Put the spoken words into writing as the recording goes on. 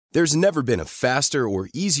There's never been a faster or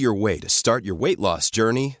easier way to start your weight loss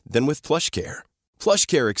journey than with PlushCare.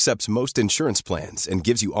 PlushCare accepts most insurance plans and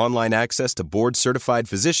gives you online access to board-certified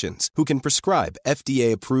physicians who can prescribe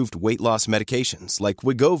FDA-approved weight loss medications like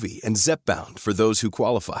Wegovy and Zepbound for those who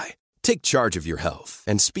qualify. Take charge of your health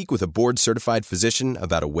and speak with a board-certified physician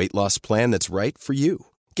about a weight loss plan that's right for you.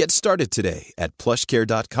 Get started today at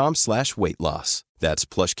plushcare.com/weight-loss. That's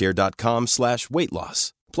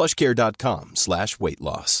plushcare.com/weight-loss.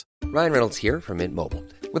 plushcare.com/weight-loss. Ryan Reynolds here from Mint Mobile.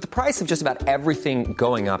 With the price of just about everything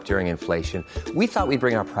going up during inflation, we thought we'd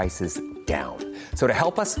bring our prices down. So to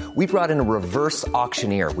help us, we brought in a reverse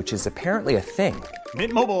auctioneer, which is apparently a thing.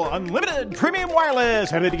 Mint Mobile Unlimited Premium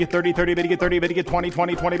Wireless. How to get 30, 30, how to get 30, how to get 20,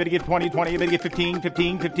 20, 20, how to get 20, 20, how to get 15,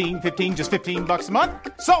 15, 15, 15, just $15 a month?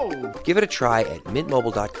 Sold! Give it a try at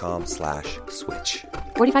mintmobile.com/switch.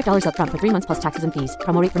 $45 up front for 3 months plus taxes and fees.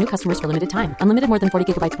 Promo rate for new customers for limited time. Unlimited more than 40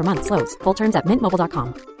 gigabytes per month. Slows full terms at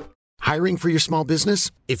mintmobile.com. Hiring for your small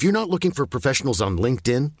business? If you're not looking for professionals on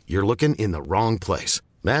LinkedIn, you're looking in the wrong place.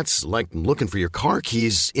 That's like looking for your car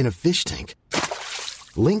keys in a fish tank.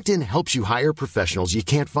 LinkedIn helps you hire professionals you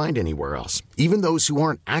can't find anywhere else, even those who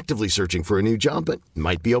aren't actively searching for a new job but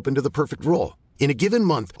might be open to the perfect role. In a given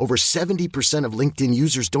month, over 70% of LinkedIn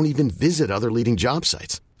users don't even visit other leading job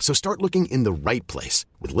sites. So start looking in the right place.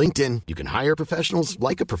 With LinkedIn, you can hire professionals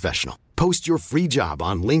like a professional. Post your free job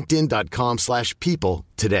on linkedin.com/people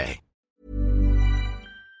today.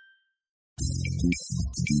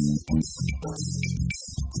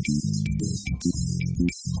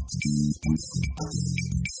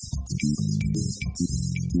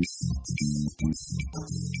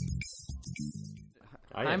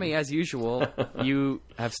 Jaime, as usual, you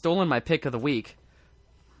have stolen my pick of the week.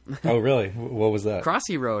 Oh, really? What was that?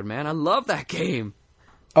 Crossy Road, man. I love that game.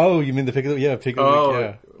 Oh, you mean the pick of the week? Yeah, pick of the week,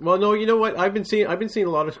 yeah. Well, no, you know what? I've been seeing a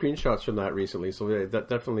lot of screenshots from that recently, so that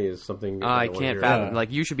definitely is something. I can't fathom. Like,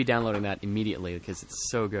 you should be downloading that immediately because it's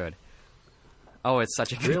so good. Oh, it's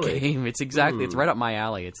such a good game. It's exactly. It's right up my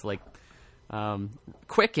alley. It's like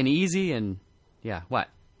quick and easy, and yeah. What?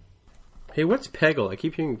 Hey, what's Peggle? I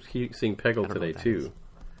keep seeing Peggle today too.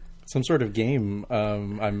 Some sort of game.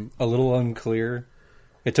 I'm a little unclear.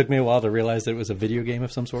 It took me a while to realize that it was a video game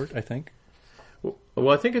of some sort, I think. Well,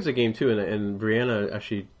 I think it's a game too, and Brianna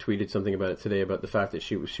actually tweeted something about it today about the fact that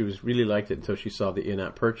she was really liked it until she saw the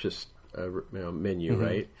in-app purchase menu,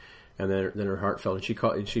 right? And then her heart fell, and she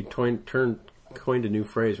coined a new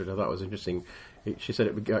phrase, which I thought was interesting. She said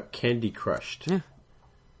it got candy crushed. I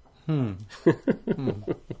don't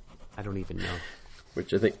even know.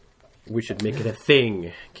 Which I think we should make it a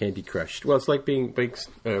thing, candy crushed. Well, it's like being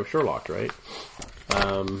Sherlock, right?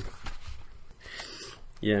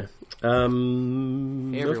 Yeah. Hey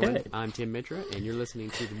everyone, okay. I'm Tim Mitra, and you're listening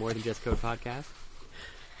to the More Than Just Code podcast.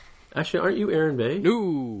 Actually, aren't you Aaron Bay?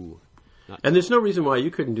 No. And there's no reason why you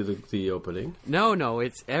couldn't do the opening. No,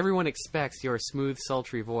 it's everyone expects your smooth,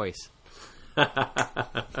 sultry voice.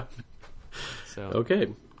 Okay.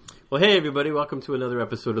 Well, hey everybody, welcome to another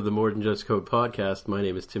episode of the More Than Just Code podcast. My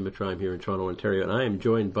name is Tim Mitra. I'm here in Toronto, Ontario, and I am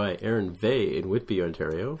joined by Aaron Vey in Whitby,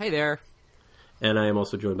 Ontario. Hey there. And I am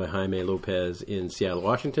also joined by Jaime Lopez in Seattle,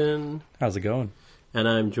 Washington. How's it going? And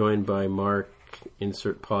I'm joined by Mark,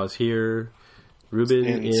 insert pause here, Ruben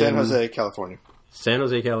in San Jose, California. San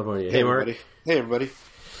Jose, California. Hey Mark. Hey, everybody.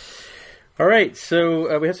 All right,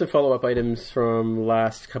 so we have some follow-up items from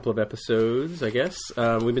last couple of episodes, I guess.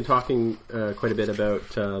 We've been talking quite a bit about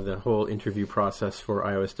the whole interview process for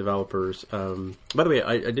iOS developers. By the way,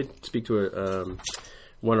 I did speak to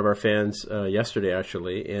one of our fans yesterday,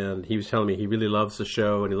 actually, and he was telling me he really loves the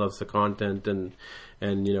show and he loves the content, and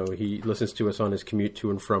you know, he listens to us on his commute to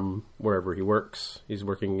and from wherever he works. He's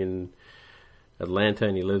working in Atlanta,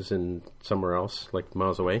 and he lives in somewhere else, like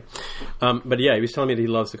miles away. But yeah, he was telling me that he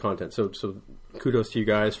loves the content. So kudos to you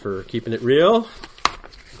guys for keeping it real,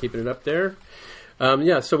 keeping it up there.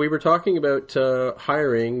 So we were talking about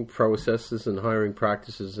hiring processes and hiring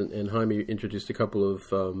practices, and Jaime introduced a couple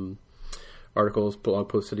of articles, blog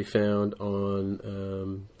posts that he found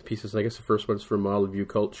on pieces. I guess the first one's from Model View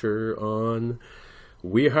Culture on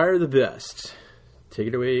We Hire the Best. Take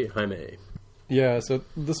it away, Jaime. Yeah, so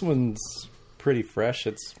this one's pretty fresh.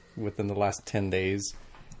 It's within the last 10 days,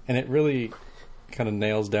 and it really kind of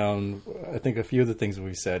nails down, I think, a few of the things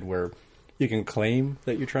we said, where you can claim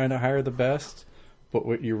that you're trying to hire the best, but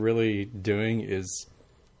what you're really doing is,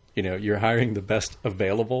 you know, you're hiring the best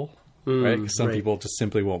available, right? Because some people just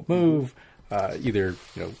simply won't move, either,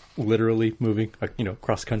 you know, literally moving, you know,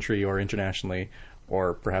 cross country or internationally,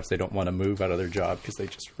 or perhaps they don't want to move out of their job because they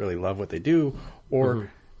just really love what they do,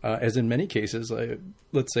 or as in many cases,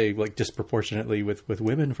 let's say like disproportionately with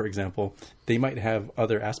women, for example, they might have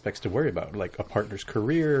other aspects to worry about, like a partner's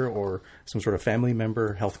career or some sort of family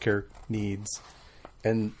member, healthcare needs.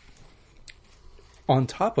 And on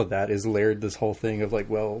top of that is layered this whole thing of like,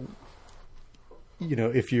 well, you know,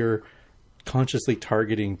 if you're consciously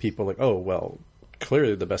targeting people like, oh, well,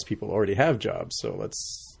 clearly the best people already have jobs, so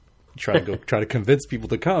let's try to convince people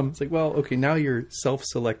to come. It's like, well, okay, now you're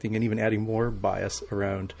self-selecting and even adding more bias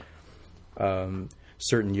around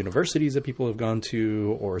certain universities that people have gone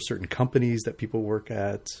to or certain companies that people work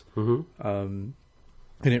at. Mm-hmm. And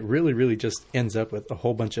it really, really just ends up with a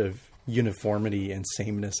whole bunch of uniformity and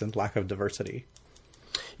sameness and lack of diversity.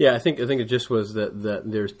 Yeah, I think it just was that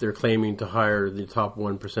they're claiming to hire the top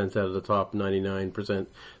 1% out of the top 99%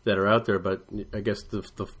 that are out there, but I guess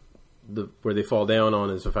the where they fall down on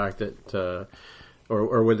is the fact that,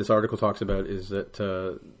 or what this article talks about is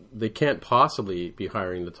that they can't possibly be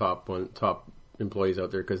hiring the top employees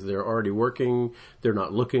out there because they're already working, they're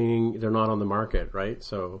not looking, they're not on the market, right?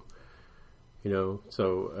 So, you know,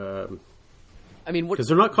 I mean, because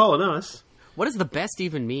they're not calling us. What does the best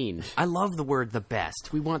even mean? I love the word "the best."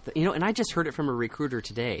 We want the, and I just heard it from a recruiter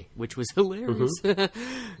today, which was hilarious.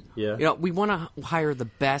 Mm-hmm. Yeah, we want to hire the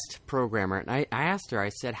best programmer, and I asked her. I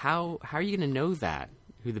said, "How are you going to know that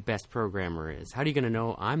who the best programmer is? How are you going to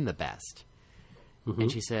know I'm the best?" Mm-hmm.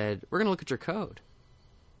 And she said, "We're going to look at your code."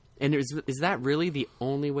 And is that really the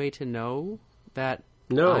only way to know that?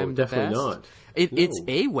 No, I'm the definitely best? not. It's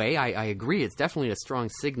a way. I agree. It's definitely a strong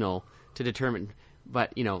signal to determine.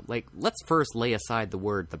 But, like, let's first lay aside the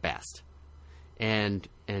word "the best" and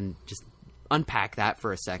just unpack that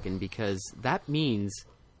for a second, because that means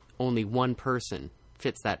only one person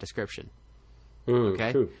fits that description.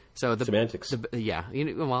 Okay? True. So the semantics. Yeah.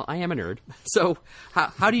 Well, I am a nerd. So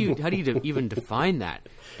how do you even define that?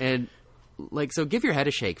 And like, so give your head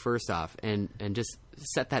a shake first off and just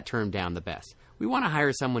set that term down, the best. We want to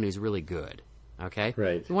hire someone who's really good. Okay?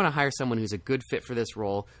 Right. We want to hire someone who's a good fit for this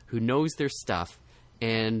role, who knows their stuff,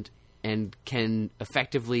 and can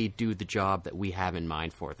effectively do the job that we have in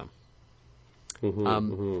mind for them.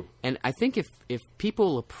 Mm-hmm, And I think if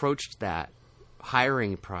people approached that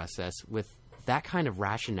hiring process with that kind of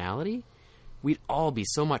rationality, we'd all be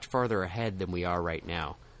so much farther ahead than we are right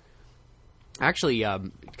now. Actually,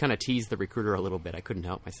 kind of teased the recruiter a little bit. I couldn't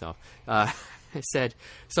help myself. I said,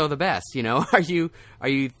 "So the best, are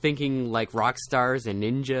you thinking like rock stars and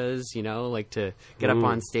ninjas, like to get up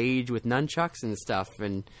on stage with nunchucks and stuff?"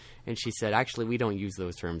 And she said, "Actually, we don't use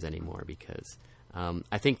those terms anymore because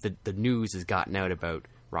I think the news has gotten out about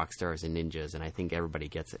rock stars and ninjas, and I think everybody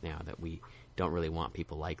gets it now that we don't really want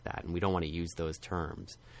people like that, and we don't want to use those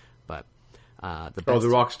terms." But the best, the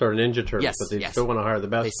rock star ninja terms, yes, but they yes. still want to hire the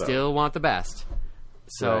best. They still want the best.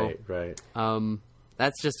 So, right.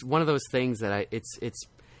 That's just one of those things that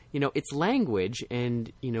it's language,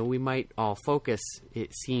 and we might all focus,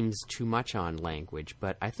 it seems, too much on language,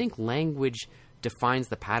 but I think language defines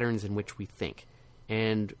the patterns in which we think.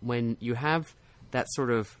 And when you have that sort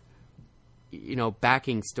of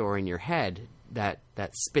backing story in your head that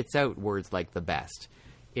spits out words like the best,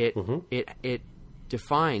 it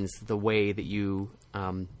defines the way that you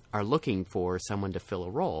are looking for someone to fill a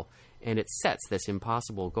role, and it sets this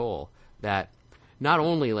impossible goal that not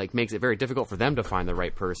only makes it very difficult for them to find the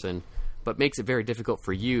right person, but makes it very difficult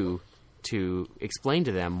for you to explain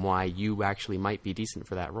to them why you actually might be decent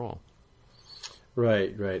for that role.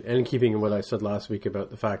 Right. And keeping in what I said last week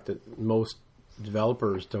about the fact that most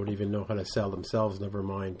developers don't even know how to sell themselves, never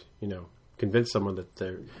mind, convince someone that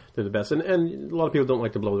they're the best. And a lot of people don't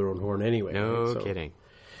like to blow their own horn anyway. No kidding.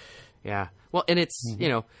 Yeah. Well, and it's,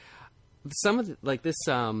 some of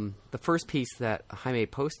the first piece that Jaime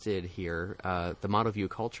posted here, the model view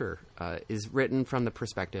culture, is written from the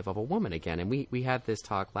perspective of a woman again. And we had this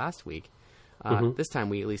talk last week. This time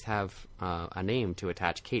we at least have a name to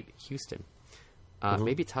attach, Kate Houston.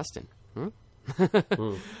 Maybe it's Huston.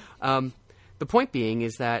 The point being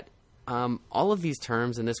is that all of these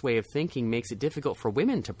terms and this way of thinking makes it difficult for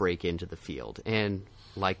women to break into the field. And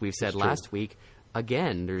like we've said last week,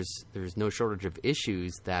 again, there's no shortage of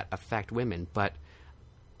issues that affect women, but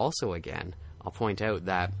also, again, I'll point out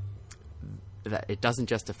that it doesn't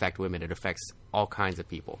just affect women; it affects all kinds of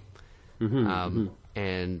people,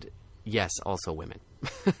 and yes, also women.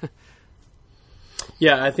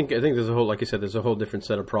 Yeah, I think there's a whole, like you said, there's a whole different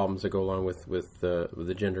set of problems that go along with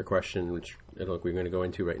the gender question, which I don't think we're going to go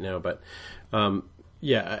into right now, but.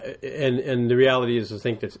 Yeah, and the reality is, I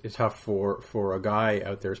think that it's tough for a guy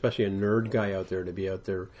out there, especially a nerd guy out there, to be out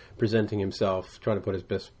there presenting himself, trying to put his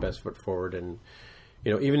best foot forward, and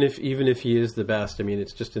even if he is the best, I mean,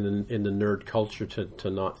 it's just in the nerd culture to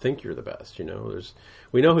not think you're the best.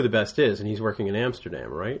 We know who the best is, and he's working in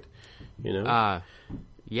Amsterdam, right?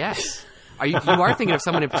 Yes. You are thinking of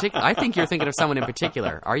someone in particular. I think you're thinking of someone in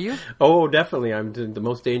particular. Are you? Oh, definitely. I'm the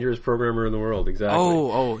most dangerous programmer in the world.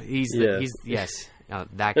 Exactly. Yes.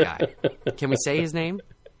 That guy. Can we say his name?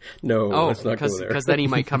 No, let's not go there. Because then he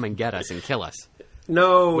might come and get us and kill us.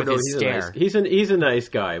 No, with his stare. He's a nice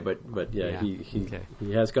guy, but yeah. He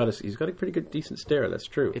has got he's got a pretty good, decent stare. That's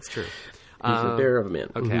true. It's true. He's a bear of a man.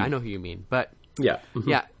 Okay, I know who you mean, but yeah.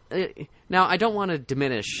 Yeah. Now, I don't want to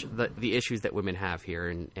diminish the issues that women have here,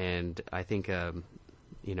 and I think a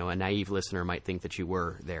naive listener might think that you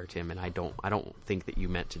were there, Tim, and I don't think that you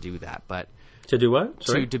meant to do that, but to do what?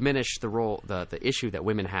 Sorry? To diminish the issue that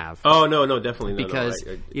women have. Oh no, definitely not. Because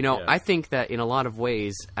I think that in a lot of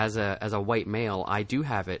ways, as a white male, I do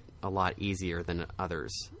have it a lot easier than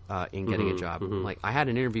others in getting a job. Like I had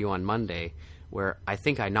an interview on Monday where I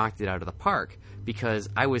think I knocked it out of the park because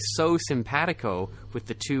I was so simpatico with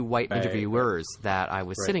the two white interviewers that I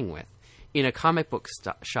was sitting with in a comic book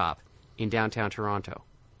shop in downtown Toronto.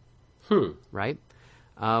 Right?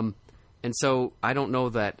 And so I don't know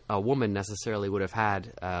that a woman necessarily would have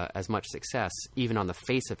had as much success, even on the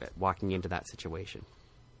face of it, walking into that situation.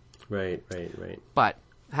 Right. But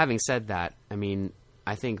having said that, I mean,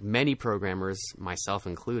 I think many programmers, myself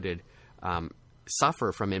included,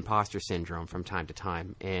 suffer from imposter syndrome from time to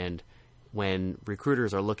time. And when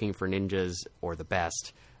recruiters are looking for ninjas or the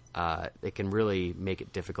best, it can really make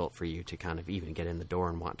it difficult for you to kind of even get in the door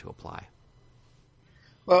and want to apply.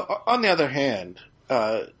 Well, on the other hand...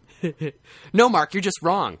 No, Mark, you're just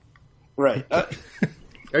wrong. Right.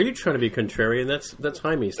 Are you trying to be contrarian? That's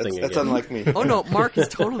Jaime's thing again. That's unlike me. Oh, no, Mark is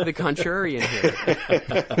totally the contrarian here.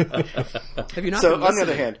 Have you not So, on the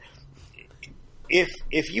other hand...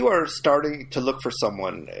 If you are starting to look for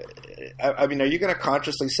someone, I mean, are you going to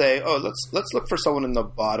consciously say, "Oh, let's look for someone in the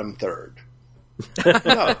bottom third"?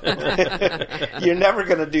 No, you're never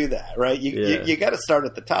going to do that, right? You got to start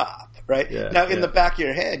at the top, right? Now, in the back of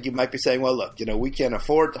your head, you might be saying, "Well, look, we can't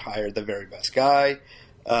afford to hire the very best guy,"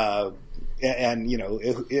 and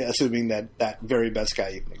assuming that very best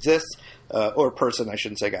guy even exists, or person, I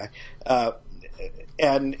shouldn't say guy.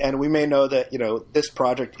 And we may know that, this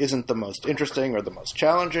project isn't the most interesting or the most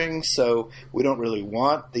challenging, so we don't really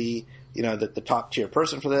want the top tier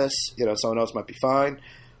person for this. Someone else might be fine.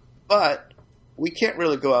 But we can't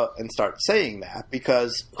really go out and start saying that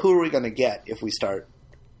because who are we going to get if we start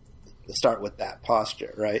with that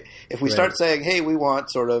posture, right? If we start saying, hey, we want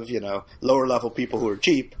sort of, lower level people who are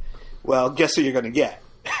cheap, well, guess who you're going to get?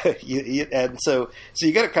 And so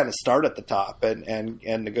you got to kind of start at the top and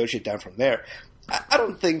negotiate down from there. I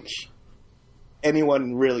don't think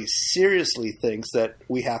anyone really seriously thinks that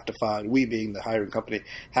we have to find, we being the hiring company,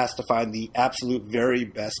 has to find the absolute very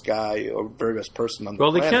best guy or very best person on the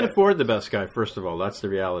planet. Well, they can't afford the best guy, first of all. That's the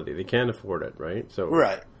reality. They can't afford it, right? So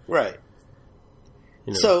Right.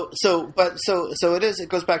 So it is. It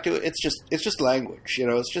goes back to it's just language.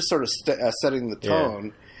 It's just sort of setting the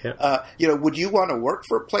tone. Yeah. Would you want to work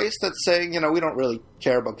for a place that's saying, we don't really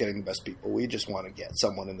care about getting the best people. We just want to get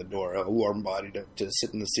someone in the door, a warm body to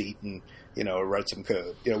sit in the seat and, write some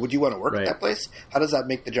code. Would you want to work at that place? How does that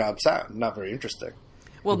make the job sound? Not very interesting.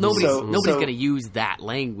 Well, nobody's going to use that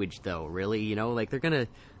language, though. Really,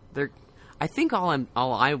 I think all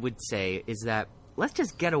I would say is that let's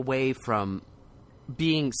just get away from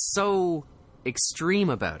being so extreme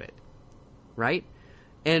about it, right?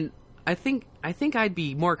 And I think I'd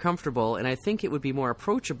be more comfortable, and I think it would be more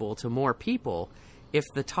approachable to more people if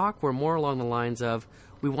the talk were more along the lines of,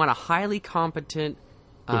 we want a highly competent,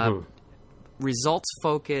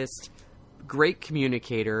 results-focused, great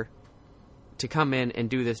communicator to come in and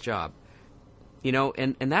do this job.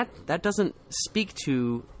 And that doesn't speak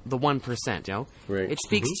to the 1%, Right. It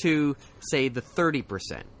speaks to, say, the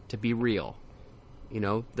 30%, to be real.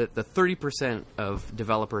 The 30% of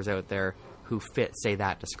developers out there who fit, say,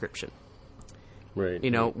 that description. Right.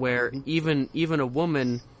 Where even a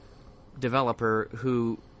woman developer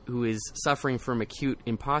who is suffering from acute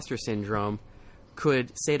imposter syndrome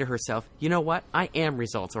could say to herself, you know what? I am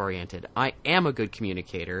results oriented. I am a good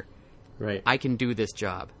communicator. Right. I can do this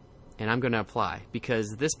job. And I'm going to apply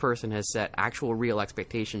because this person has set actual real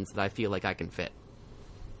expectations that I feel like I can fit.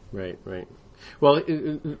 Right. Well,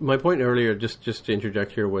 my point earlier, just to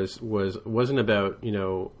interject here, wasn't about,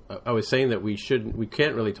 I was saying that we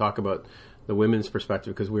can't really talk about the women's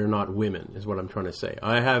perspective because we're not women, is what I'm trying to say.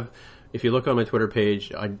 If you look on my Twitter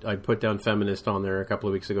page, I put down feminist on there a couple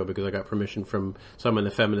of weeks ago because I got permission from some of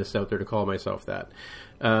the feminists out there to call myself that.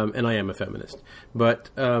 And I am a feminist. But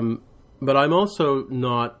but I'm also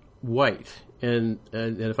not white, and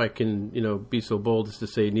if I can, be so bold as to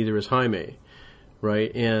say, neither is Jaime,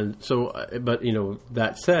 right? And so, but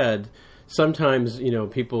that said, sometimes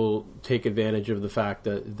people take advantage of the fact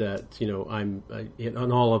that I'm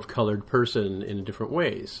an olive-colored person in different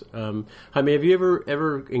ways. Jaime, have you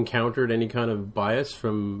ever encountered any kind of bias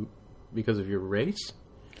because of your race?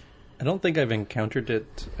 I don't think I've encountered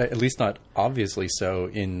it, at least not obviously so,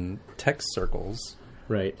 in tech circles.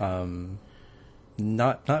 Right.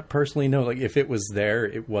 Not personally, no. Like, if it was there,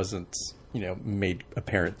 it wasn't, made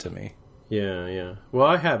apparent to me. Yeah. Well,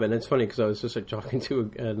 I haven't. It's funny because I was just talking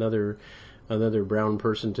to another brown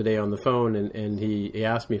person today on the phone, and he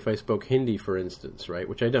asked me if I spoke Hindi, for instance, right?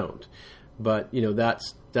 Which I don't. But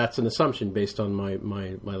that's an assumption based on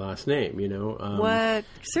my last name. What?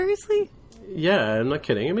 Seriously? Yeah, I'm not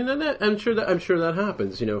kidding. I mean, I'm sure that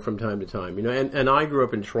happens, from time to time. And I grew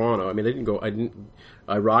up in Toronto. I mean,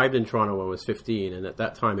 I arrived in Toronto when I was 15, and at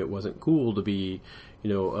that time it wasn't cool to be,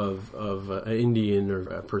 of an Indian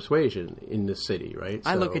or persuasion in this city, right?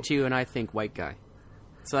 I look at you and I think white guy.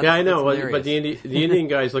 So yeah, I know, but the Indian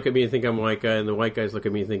guys look at me and think I'm a white guy, and the white guys look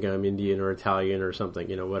at me and think I'm Indian or Italian or something,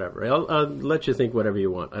 whatever. I'll let you think whatever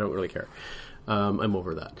you want. I don't really care. I'm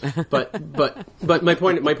over that. But my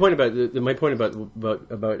point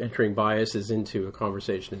about entering biases into a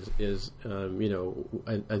conversation is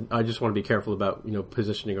I just want to be careful about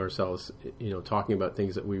positioning ourselves, talking about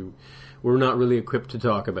things that we're not really equipped to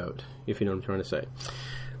talk about, if you know what I'm trying to say.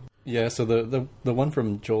 Yeah, so the one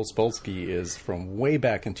from Joel Spolsky is from way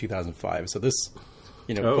back in 2005. So this,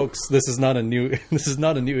 folks, this is not a new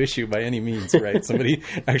issue by any means, right? Somebody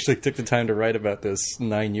actually took the time to write about this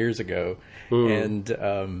 9 years ago, and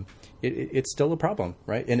it's still a problem,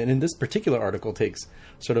 right? And in this particular article takes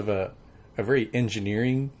sort of a very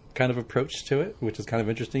engineering kind of approach to it, which is kind of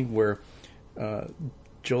interesting, where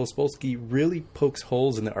Joel Spolsky really pokes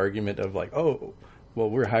holes in the argument of like, oh, well,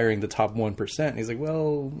 we're hiring the top 1%. And he's like,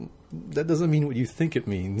 well, that doesn't mean what you think it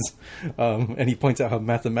means. And he points out how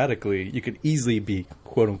mathematically you could easily be,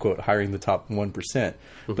 quote unquote, hiring the top 1%.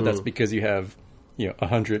 But that's because you have,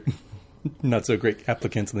 100 not so great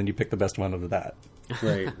applicants, and then you pick the best one out of that.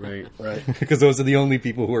 Right. Because those are the only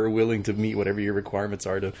people who are willing to meet whatever your requirements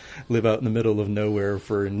are to live out in the middle of nowhere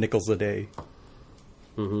for nickels a day.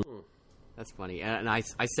 Mm-hmm. That's funny. And I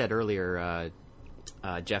said earlier,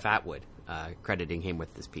 Jeff Atwood, crediting him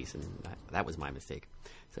with this piece, and that was my mistake.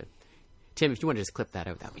 So, Tim, if you want to just clip that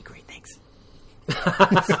out, that would be great. Thanks.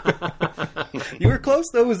 You were close,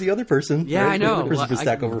 though, was the other person. Yeah, right? I know. The other person for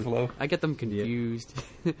Stack Overflow. I get them confused.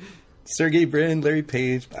 Yeah. Sergey Brin, Larry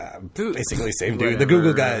Page, basically same dude. Whatever, the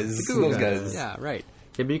Google guys. The Google those guys. Yeah, right.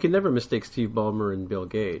 Yeah, but you can never mistake Steve Ballmer and Bill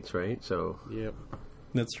Gates, right? So, yep,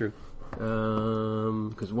 that's true.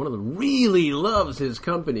 Because one of them really loves his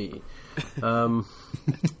company.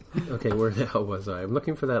 Okay, where the hell was I? I'm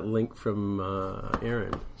looking for that link from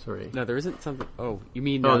Aaron. Sorry. No, there isn't something. Oh, you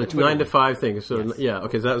mean the Twitter 9 to one. 5 thing. So Yes. yeah,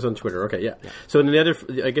 okay, so that was on Twitter. Okay, yeah. So the other,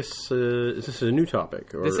 I guess, is this a new topic?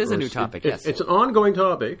 This is a new topic. Yes, it's an ongoing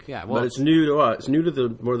topic. Yeah, well, but it's new to us. It's new to the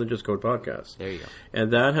More Than Just Code podcast. There you go.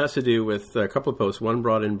 And that has to do with a couple of posts. One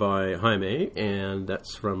brought in by Jaime, and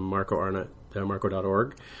that's from Marco Arnott,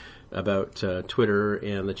 Marco.org. About Twitter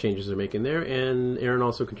and the changes they're making there. And Aaron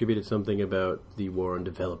also contributed something about the war on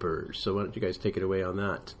developers. So why don't you guys take it away on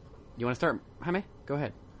that? You want to start, Jaime? Go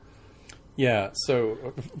ahead. Yeah,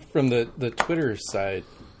 so from the Twitter side,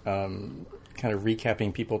 kind of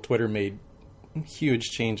recapping people, Twitter made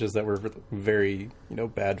huge changes that were very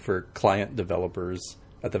bad for client developers,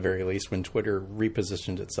 at the very least, when Twitter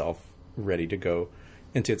repositioned itself ready to go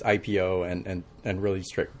into its IPO and really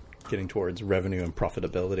start getting towards revenue and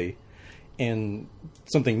profitability. And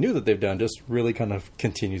something new that they've done just really kind of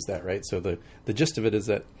continues that, right? So the gist of it is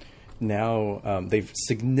that now they've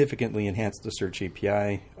significantly enhanced the search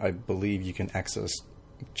API. I believe you can access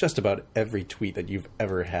just about every tweet that you've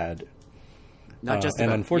ever had. Not just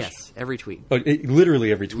about, yes, every tweet.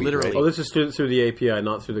 Literally every tweet, Literally. right? Oh, this is through the API,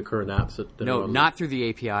 not through the current apps. That No, are on not through the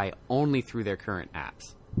API, only through their current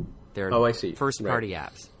apps. Their I see. first-party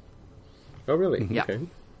apps. Oh, really? Yeah. Okay.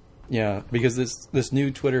 Yeah, because this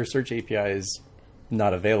new Twitter search API is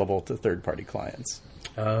not available to third-party clients.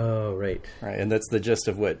 Oh, right. Right, and that's the gist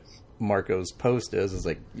of what Marco's post is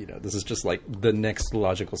like, this is just like the next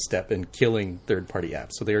logical step in killing third-party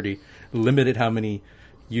apps. So they already limited how many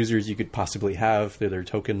users you could possibly have through their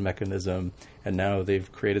token mechanism, and now they've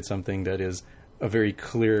created something that is a very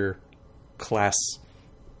clear class,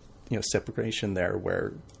 separation there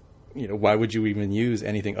where, why would you even use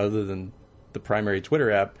anything other than the primary Twitter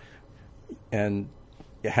app and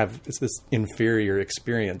have this inferior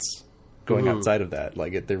experience going outside of that.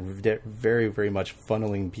 Like they're very, very much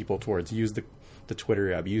funneling people towards use the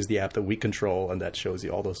Twitter app, use the app that we control, and that shows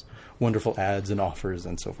you all those wonderful ads and offers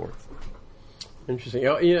and so forth. Interesting.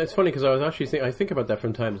 It's funny because I was actually I think about that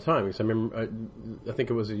from time to time, because I remember I think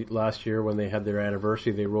it was last year when they had their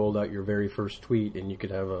anniversary, they rolled out your very first tweet, and you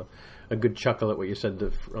could have a good chuckle at what you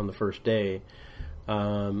said on the first day.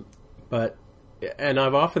 And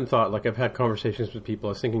I've often thought, like I've had conversations with people.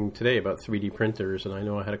 I was thinking today about 3D printers, and I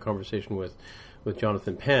know I had a conversation with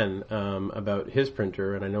Jonathan Penn about his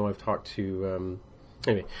printer, and I know I've talked to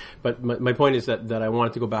anyway. But my point is that I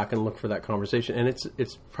wanted to go back and look for that conversation, and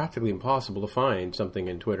it's practically impossible to find something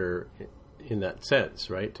in Twitter in that sense,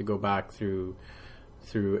 right? To go back through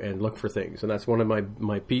and look for things, and that's one of my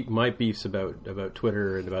beefs about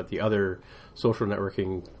Twitter and about the other social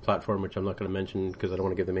networking platform, which I'm not going to mention because I don't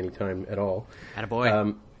want to give them any time at all.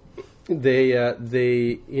 Attaboy.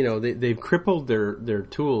 They've crippled their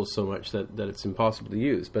tools so much that it's impossible to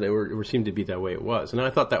use, but it seemed to be that way it was. And I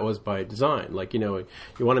thought that was by design. Like, you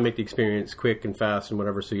want to make the experience quick and fast and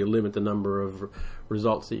whatever, so you limit the number of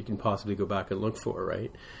results that you can possibly go back and look for,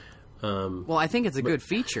 right? Well, I think it's a good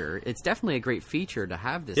feature. It's definitely a great feature to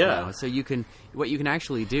have this now. So what you can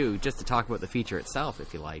actually do, just to talk about the feature itself,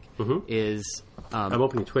 if you like, is... I'm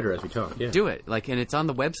opening Twitter as we talk, yeah. Do it. And it's on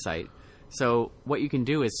the website. So what you can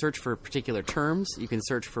do is search for particular terms, you can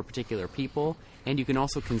search for particular people, and you can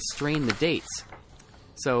also constrain the dates.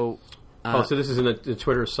 So... so this is in the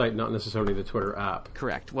Twitter site, not necessarily the Twitter app.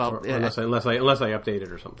 Correct. Well, unless I update it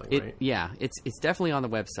or something, right? Yeah, it's definitely on the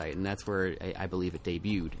website, and that's where I believe it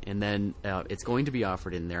debuted. And then it's going to be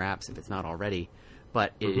offered in their apps if it's not already,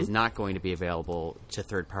 but it is not going to be available to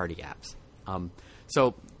third-party apps.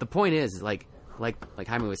 So the point is, like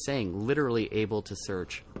Jaime was saying, literally able to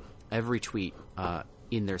search every tweet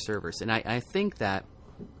in their servers, and I think that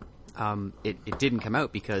it didn't come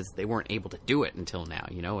out because they weren't able to do it until now.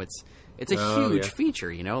 It's a huge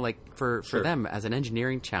feature, for them as an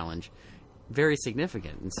engineering challenge, very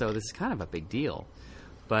significant. And so this is kind of a big deal.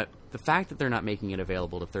 But the fact that they're not making it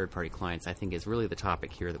available to third-party clients, I think, is really the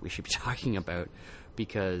topic here that we should be talking about,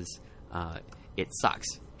 because it sucks.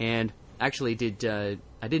 And actually,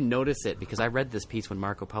 I didn't notice it because I read this piece when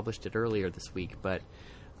Marco published it earlier this week, but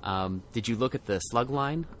did you look at the slug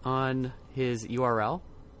line on his URL?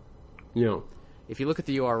 No. If you look at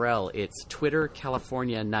the URL, it's Twitter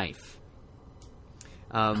California Knife.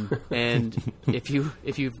 And if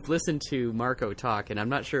you've listened to Marco talk, and I'm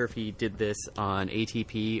not sure if he did this on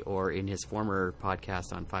ATP or in his former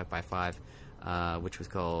podcast on 5x5, which was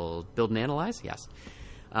called Build and Analyze, yes.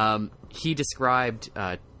 He described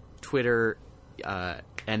Twitter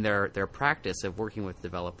and their practice of working with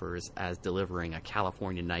developers as delivering a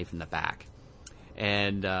California knife in the back.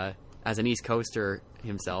 And as an East Coaster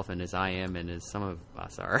himself, and as I am, and as some of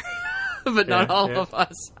us are, but not all of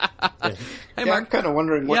us. Hey, Mark, I'm kind of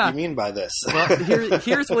wondering what you mean by this. Well,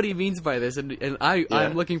 here's what he means by this, and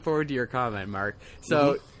I'm looking forward to your comment, Mark.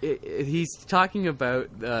 So he's talking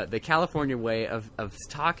about the California way of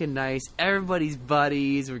talking nice. Everybody's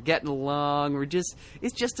buddies. We're getting along.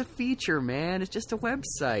 It's just a feature, man. It's just a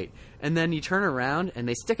website. And then you turn around and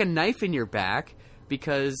they stick a knife in your back,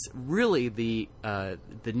 because really the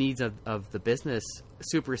needs of the business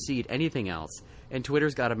supersede anything else. And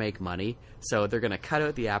Twitter's got to make money, so they're going to cut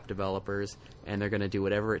out the app developers, and they're going to do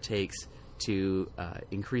whatever it takes to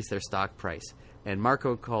increase their stock price. And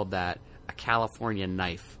Marco called that a California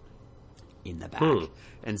knife in the back.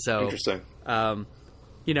 And so, interesting.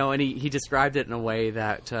 And he described it in a way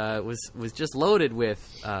that was just loaded with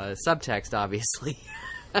subtext, obviously.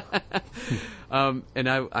 And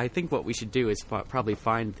I think what we should do is probably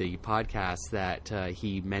find the podcast that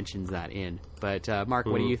he mentions that in. But Mark,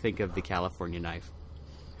 what do you think of the California knife?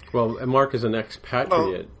 Well, Mark is an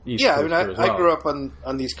expatriate. East Coaster I grew up on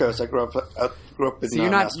the East Coast. I grew up in so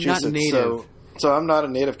you're not Massachusetts. Not native. So I'm not a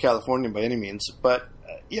native Californian by any means. But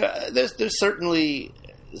there's certainly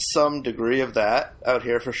some degree of that out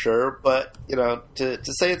here for sure. But to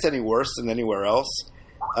say it's any worse than anywhere else,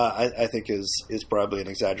 I think is probably an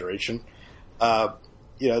exaggeration.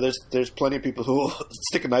 There's plenty of people who will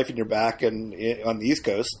stick a knife in your back on the East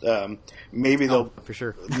Coast. Maybe they'll for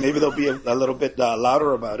sure. Maybe they'll be a little bit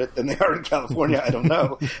louder about it than they are in California. I don't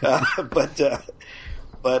know,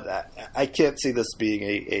 but I can't see this being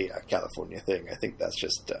a California thing. I think that's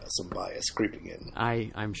just some bias creeping in.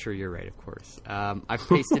 I'm sure you're right. Of course, I've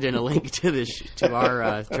pasted in a link to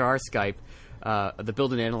our Skype. The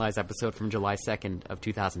Build and Analyze episode from July 2nd of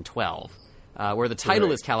 2012, where the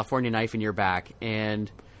title is California Knife in Your Back,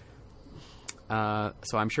 and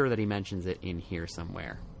so I'm sure that he mentions it in here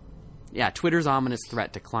somewhere. Yeah, Twitter's ominous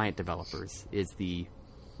threat to client developers is the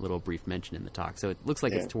little brief mention in the talk. So it looks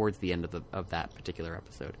like it's towards the end of that particular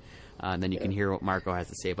episode. And then you can hear what Marco has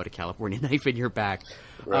to say about a California knife in your back.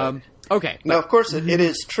 Right. Okay. Now, of course, it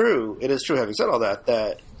is true. It is true, having said all that,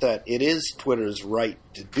 that it is Twitter's right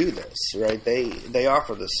to do this, right? They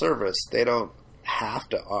offer the service. They don't have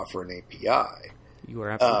to offer an API. You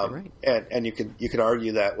are absolutely right. And you could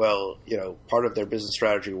argue that, well, part of their business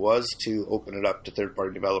strategy was to open it up to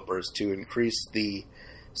third-party developers to increase the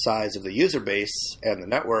size of the user base and the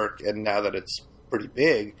network. And now that it's pretty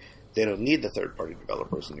big, they don't need the third-party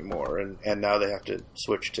developers anymore. And now they have to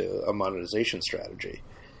switch to a monetization strategy,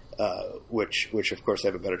 which of course they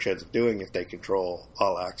have a better chance of doing if they control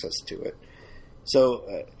all access to it. So,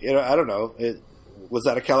 I don't know. Was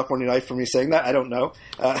that a California knife for me saying that? I don't know.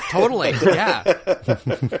 Totally, yeah.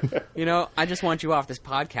 I just want you off this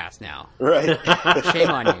podcast now. Right. Shame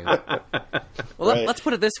on you. Well, let's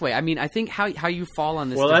put it this way. I mean, I think how you fall on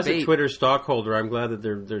this debate... as a Twitter stockholder, I'm glad that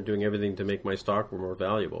they're doing everything to make my stock more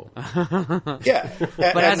valuable. Yeah.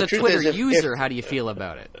 But as a Twitter user, how do you feel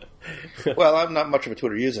about it? Well, I'm not much of a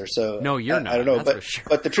Twitter user, so... No, you're not. I don't know, that's for sure.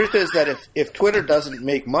 But the truth is that if Twitter doesn't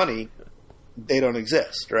make money, they don't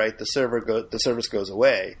exist, right? The service goes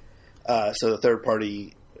away, so the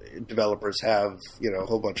third-party developers have a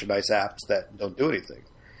whole bunch of nice apps that don't do anything.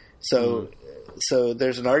 So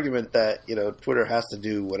there's an argument that Twitter has to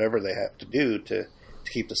do whatever they have to do to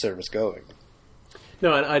keep the service going.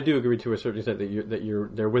 No, and I do agree to a certain extent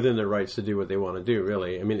that they're within their rights to do what they want to do.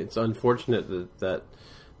 Really, I mean, it's unfortunate that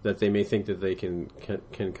they may think that they can cut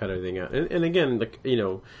everything out. And again,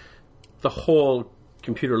 the whole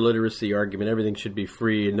computer literacy argument, everything should be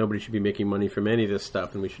free and nobody should be making money from any of this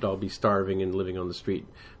stuff, and we should all be starving and living on the street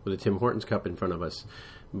with a Tim Hortons cup in front of us.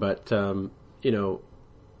 But I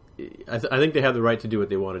think they have the right to do what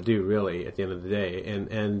they want to do, really, at the end of the day.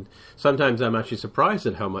 And sometimes I'm actually surprised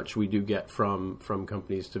at how much we do get from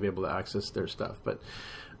companies to be able to access their stuff. But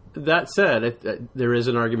that said, there is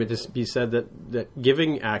an argument to be said that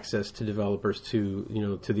giving access to developers to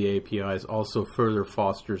the APIs also further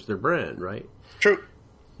fosters their brand, right? True.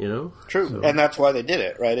 True, so. And that's why they did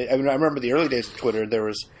it, right? I mean, I remember the early days of Twitter.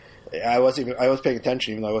 I was paying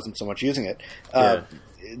attention, even though I wasn't so much using it.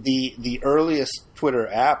 The earliest Twitter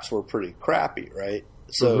apps were pretty crappy, right?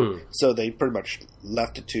 So they pretty much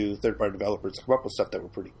left it to third-party developers to come up with stuff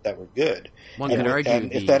that were good. One could argue,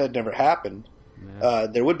 and if that had never happened,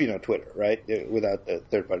 there would be no Twitter, right? Without the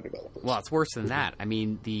third-party developers. Well, it's worse than that. I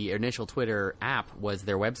mean, the initial Twitter app was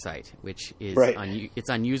their website, which is it's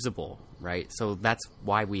unusable, right? So that's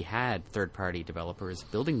why we had third-party developers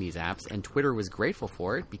building these apps, and Twitter was grateful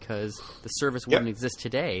for it because the service wouldn't exist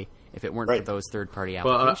today if it weren't for those third-party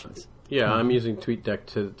applications. I'm using TweetDeck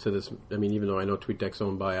to this. I mean, even though I know TweetDeck's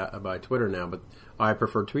owned by Twitter now, but I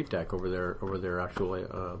prefer TweetDeck over their actual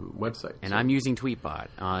website. And I'm using Tweetbot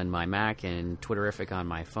on my Mac and Twitterific on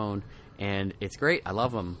my phone, and it's great. I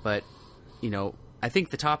love them, but I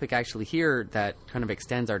think the topic actually here that kind of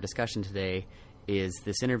extends our discussion today is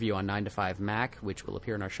this interview on 9 to 5 Mac, which will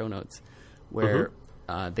appear in our show notes, where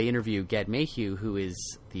they interview Ged Mayhew, who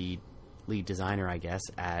is the lead designer, I guess,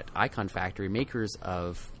 at Icon Factory, makers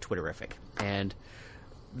of Twitterific. And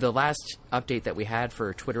the last update that we had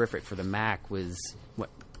for Twitterific for the Mac was,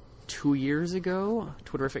 2 years ago?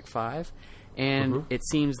 Twitterific 5? And it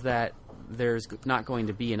seems that there's not going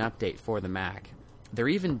to be an update for the Mac. They're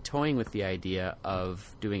even toying with the idea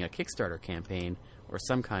of doing a Kickstarter campaign or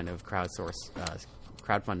some kind of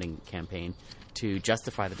crowdfunding campaign to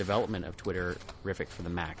justify the development of Twitterific for the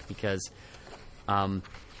Mac, because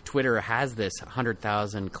Twitter has this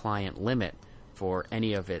 100,000 client limit for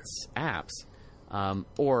any of its apps,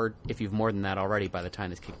 or if you've more than that already by the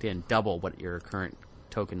time it's kicked in, double what your current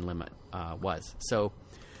token limit was. So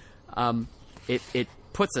it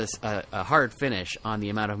puts a hard finish on the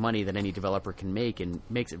amount of money that any developer can make, and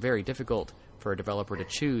makes it very difficult for a developer to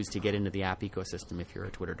choose to get into the app ecosystem if you're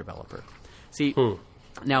a Twitter developer. See,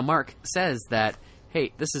 now Mark says that,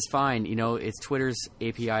 hey, this is fine, it's Twitter's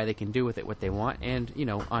API, they can do with it what they want, and,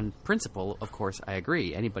 on principle, of course, I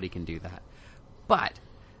agree, anybody can do that. But,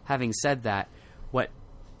 having said that, what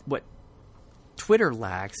Twitter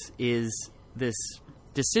lacks is this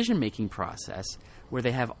decision-making process where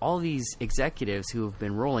they have all these executives who have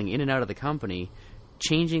been rolling in and out of the company,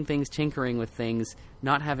 changing things, tinkering with things,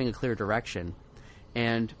 not having a clear direction,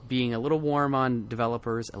 and being a little warm on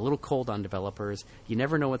developers, a little cold on developers. You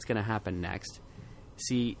never know what's going to happen next.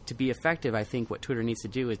 See, to be effective, I think what Twitter needs to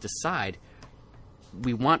do is decide,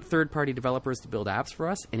 we want third-party developers to build apps for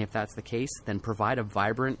us, and if that's the case, then provide a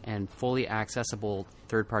vibrant and fully accessible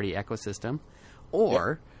third-party ecosystem,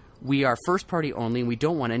 or we are first-party only, and we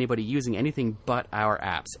don't want anybody using anything but our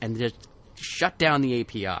apps, and just shut down the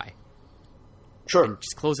API. Sure. And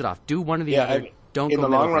just close it off. Do one or the other. Don't in go the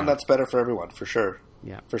long middle run, ground. that's better for everyone, for sure.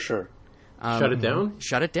 Yeah. For sure. Shut it down?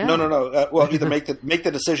 Shut it down. No. Well, either make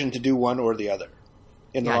the decision to do one or the other.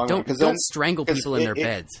 In the long run, don't strangle people in their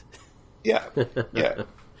beds. Yeah.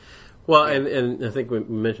 Well, and I think we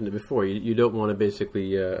mentioned it before. You don't want to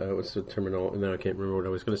basically what's the terminal? Now I can't remember what I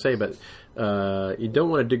was going to say, but you don't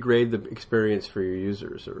want to degrade the experience for your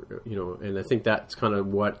users, or And I think that's kind of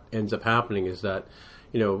what ends up happening is that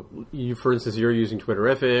you, for instance, you're using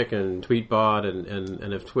Twitterific and Tweetbot,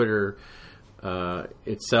 and if Twitter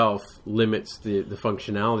itself limits the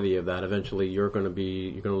functionality of that, eventually you're going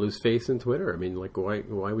to lose faith in Twitter. I mean, like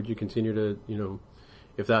why would you continue to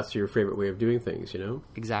if that's your favorite way of doing things,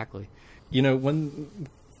 Exactly. One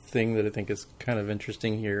thing that I think is kind of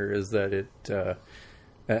interesting here is that it,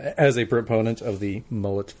 as a proponent of the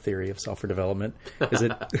mullet theory of software development, is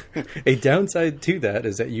it a downside to that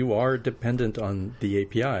is that you are dependent on the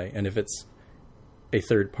API, and if it's a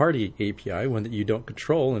third-party API, one that you don't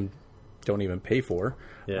control and don't even pay for,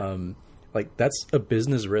 that's a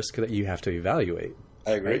business risk that you have to evaluate.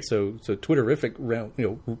 I agree. Right? So Twitterific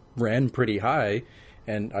ran pretty high.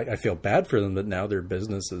 And I feel bad for them that now their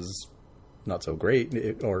business is not so great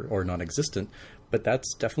or non-existent. But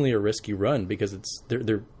that's definitely a risky run because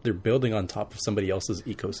they're building on top of somebody else's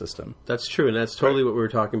ecosystem. That's true, and that's totally what we were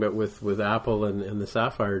talking about with Apple and the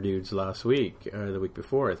Sapphire dudes last week, the week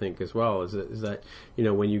before, I think, as well. Is that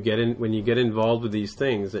when you get involved with these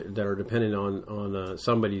things that are dependent on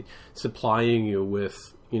somebody supplying you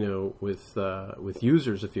with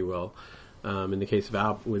users, if you will. In the case of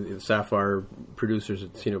Apple, with Sapphire producers,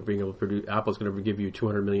 it's being able to produce. Apple's going to give you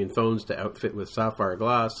 200 million phones to outfit with Sapphire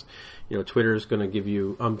glass. Twitter's going to give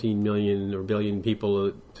you umpteen million or billion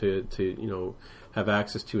people to have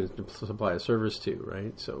access to and supply a service to.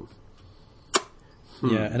 Right. So.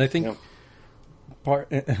 Yeah, and I think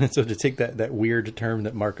so to take that weird term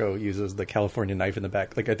that Marco uses, the California knife in the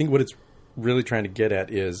back. Like I think what it's really trying to get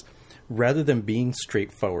at is, rather than being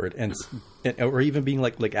straightforward or even being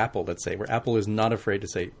like Apple, let's say, where Apple is not afraid to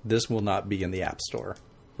say this will not be in the App Store,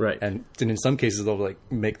 right? And in some cases they'll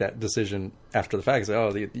make that decision after the fact, say,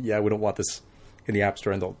 we don't want this in the App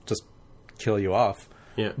Store, and they'll just kill you off.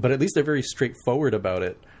 Yeah. But at least they're very straightforward about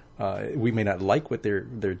it. We may not like what they're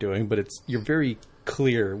doing, but you're very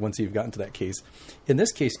clear once you've gotten to that case. In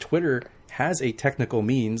this case, Twitter has a technical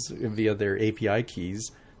means via their API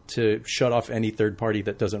keys to shut off any third party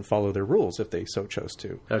that doesn't follow their rules if they so chose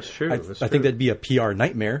to. That's true. I think that'd be a PR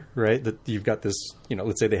nightmare, right? That you've got this,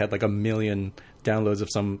 let's say they had 1 million downloads of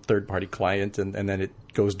some third party client and then it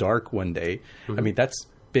goes dark one day. Mm-hmm. I mean, that's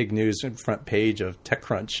big news in front page of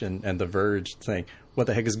TechCrunch and The Verge saying, what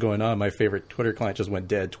the heck is going on? My favorite Twitter client just went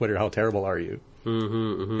dead. Twitter, how terrible are you?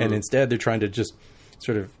 Mm-hmm, mm-hmm. And instead they're trying to just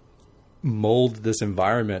sort of mold this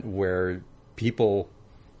environment where people,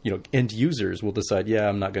 end users will decide,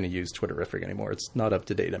 I'm not going to use Twitterific anymore. It's not up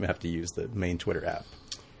to date. I'm going to have to use the main Twitter app.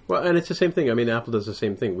 Well, and it's the same thing. I mean, Apple does the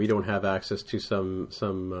same thing. We don't have access to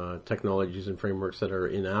some technologies and frameworks that are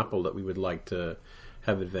in Apple that we would like to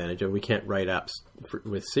have advantage of. We can't write apps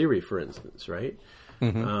with Siri, for instance, right?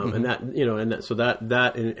 Mm-hmm, and that,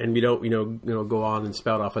 and we don't, go on and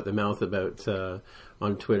spout off at the mouth about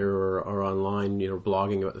on Twitter or online,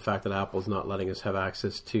 blogging about the fact that Apple's not letting us have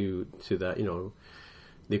access to that,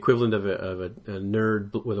 the equivalent of a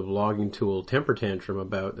nerd with a blogging tool temper tantrum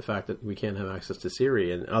about the fact that we can't have access to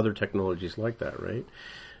Siri and other technologies like that, right?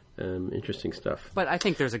 Interesting stuff. But I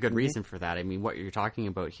think there's a good reason for that. I mean, what you're talking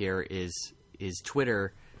about here is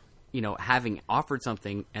Twitter, having offered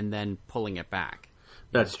something and then pulling it back.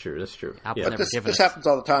 That's true. That's true. Apple's never given this happens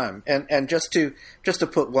all the time. And just to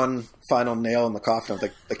put one final nail in the coffin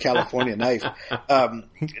of the California knife,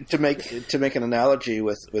 to make an analogy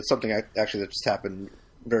with something actually that just happened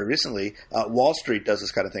very recently, Wall Street does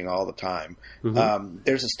this kind of thing all the time. Mm-hmm.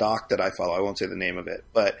 There's a stock that I follow. I won't say the name of it,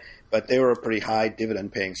 but they were a pretty high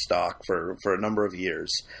dividend paying stock for a number of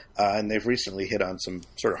years, and they've recently hit on some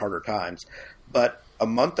sort of harder times. But a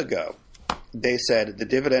month ago, they said the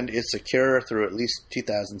dividend is secure through at least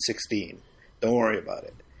 2016. Don't worry about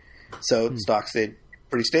it. So the stock stayed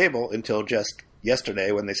pretty stable until just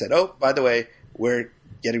yesterday when they said, oh, by the way, we're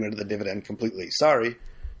getting rid of the dividend completely. Sorry.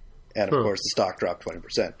 And, of course, the stock dropped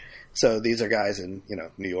 20%. So these are guys in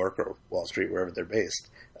New York or Wall Street, wherever they're based,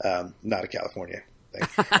 not a California thing.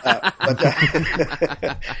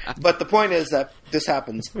 But the point is that this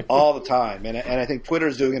happens all the time. And I think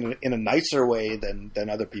Twitter's doing it in a nicer way than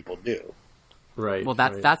other people do. Right. Well,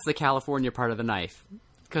 that's the California part of the knife,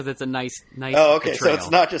 because it's a nice. Oh, okay. Betrayal. So it's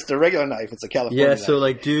not just a regular knife; it's a California. Yeah. knife.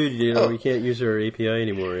 So, dude, we can't use our API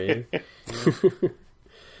anymore, eh?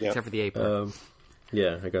 except for the apron.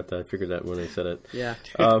 Yeah, I got that. I figured that when I said it. Yeah.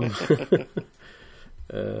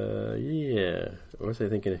 Yeah. What was I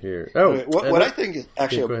thinking here? Oh, what I think is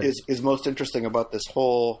actually is most interesting about this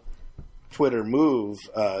whole Twitter move,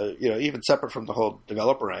 even separate from the whole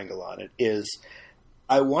developer angle on it, is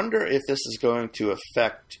I wonder if this is going to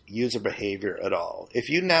affect user behavior at all. If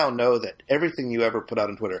you now know that everything you ever put out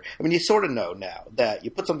on Twitter, I mean, you sort of know now that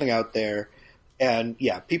you put something out there and,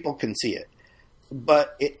 people can see it.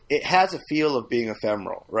 But it has a feel of being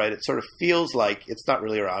ephemeral, right? It sort of feels like it's not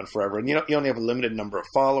really around forever. And you only have a limited number of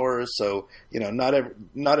followers, so, not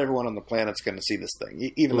everyone on the planet's going to see this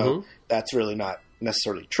thing, even though that's really not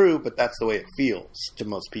necessarily true, but that's the way it feels to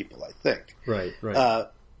most people, I think. Right.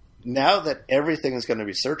 Now that everything is going to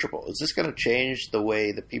be searchable, is this going to change the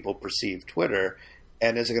way that people perceive Twitter,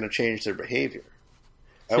 and is it going to change their behavior?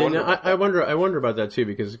 I wonder about that too,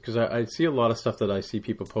 because I see a lot of stuff that I see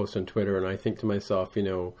people post on Twitter, and I think to myself,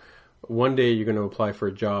 one day you're going to apply for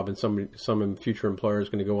a job, and some future employer is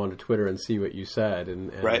going to go onto Twitter and see what you said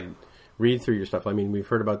and read through your stuff. I mean, we've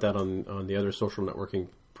heard about that on the other social networking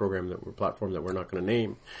platform that we're not going to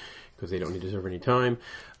name because they don't deserve any time.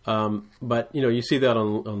 But you see that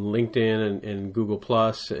on LinkedIn and Google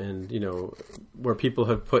Plus, and where people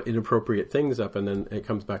have put inappropriate things up, and then it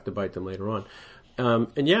comes back to bite them later on.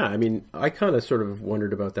 I mean, I kind of sort of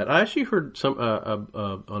wondered about that. I actually heard on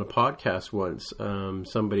a podcast once,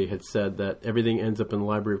 somebody had said that everything ends up in the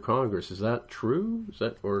Library of Congress. Is that true?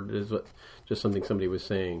 Or is it just something somebody was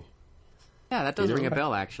saying? Yeah, that does ring a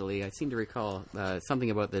bell, actually. I seem to recall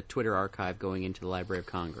something about the Twitter archive going into the Library of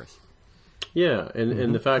Congress. Yeah,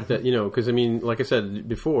 and the fact that, because, I mean, like I said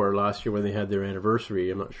before, last year when they had their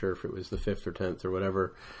anniversary, I'm not sure if it was the 5th or 10th or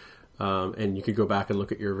whatever, and you could go back and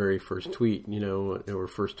look at your very first tweet, or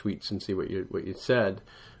first tweets and see what you said.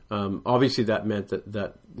 Obviously, that meant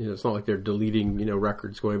that it's not like they're deleting,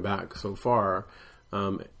 records going back so far.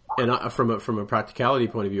 And from a practicality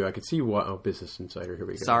point of view, I could see Business Insider. Here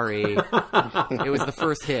we go. Sorry, it was the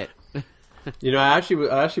first hit. I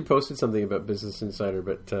actually posted something about Business Insider,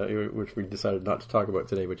 but which we decided not to talk about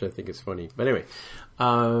today, which I think is funny. But anyway,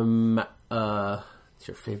 it's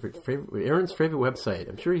your favorite Aaron's favorite website.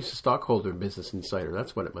 I'm sure he's a stockholder in Business Insider.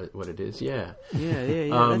 That's what it is. Yeah.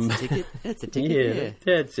 Yeah. That's a ticket. That's a ticket. Yeah,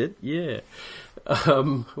 that's it. Yeah.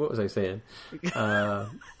 What was I saying? So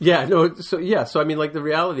I mean, like, the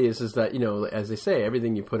reality is that, as they say,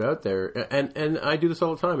 everything you put out there, and I do this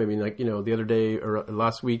all the time. I mean, like, the other day or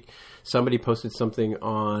last week, somebody posted something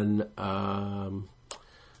on,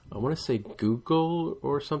 I want to say Google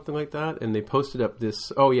or something like that, and they posted up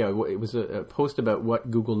this. Oh yeah, it was a post about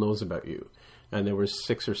what Google knows about you, and there were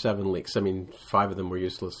 6 or 7 links. I mean, 5 of them were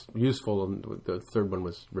useful, and the third one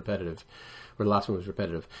was repetitive, or the last one was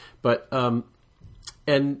repetitive. But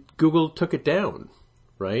and Google took it down,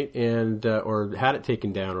 right? And or had it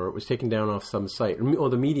taken down, or it was taken down off some site. Oh,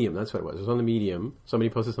 the Medium. That's what it was. It was on the Medium. Somebody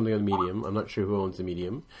posted something on the Medium. I'm not sure who owns the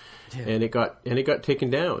Medium, and it got taken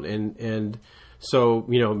down. And so,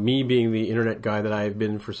 me being the internet guy that I've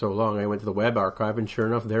been for so long, I went to the web archive, and sure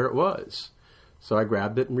enough, there it was. So I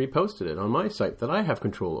grabbed it and reposted it on my site that I have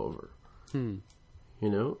control over.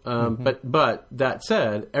 But that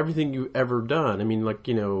said, everything you've ever done, I mean, like,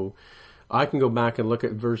 I can go back and look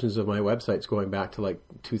at versions of my websites going back to like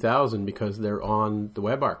 2000 because they're on the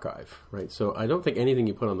web archive, right? So I don't think anything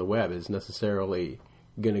you put on the web is necessarily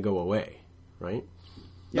going to go away, right?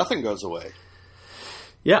 Nothing goes away.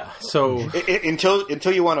 Yeah. So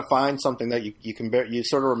until you want to find something that you can you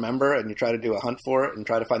sort of remember, and you try to do a hunt for it and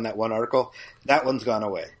try to find that one article, that one's gone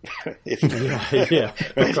away. Yeah,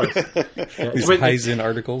 of course. Yeah. These Heisen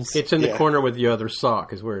articles. It's in the corner with the other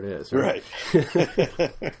sock, is where it is. Right.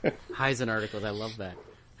 Heisen articles. I love that.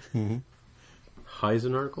 Mm-hmm.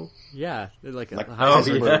 Heisen article? Yeah, like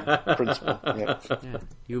Heisenberg principle. Yeah.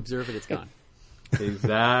 You observe it, it's gone.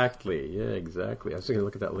 Exactly. Yeah, exactly. I was going to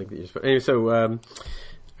look at that link that you just put. Anyway, so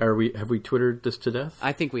have we Twittered this to death?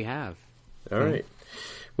 I think we have. All right.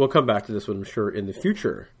 We'll come back to this one, I'm sure, in the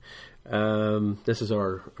future. This is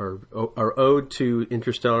our ode to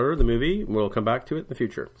Interstellar, the movie. We'll come back to it in the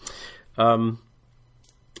future. Oh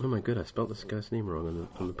my goodness, I spelled this guy's name wrong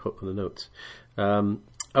on the notes.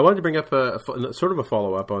 I wanted to bring up sort of a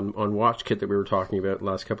follow-up on WatchKit that we were talking about the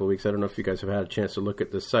last couple of weeks. I don't know if you guys have had a chance to look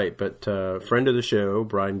at this site, but a friend of the show,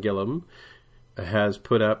 Brian Gillum, has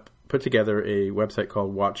put together a website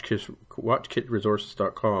called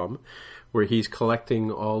WatchKitResources.com, where he's collecting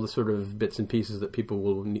all the sort of bits and pieces that people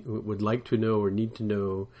would like to know or need to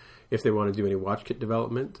know if they want to do any WatchKit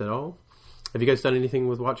development at all. Have you guys done anything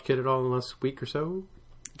with WatchKit at all in the last week or so?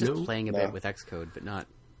 Just playing a bit with Xcode, but not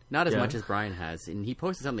Not as much as Brian has. And he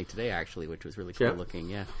posted something today, actually, which was really cool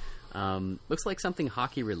looking, looks like something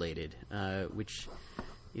hockey-related, which,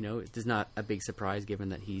 is not a big surprise given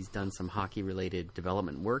that he's done some hockey-related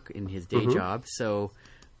development work in his day job. So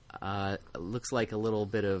it looks like a little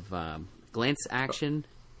bit of glance action,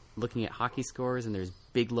 looking at hockey scores, and there's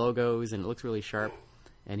big logos, and it looks really sharp.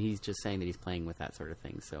 And he's just saying that he's playing with that sort of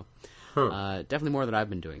thing. So definitely more than I've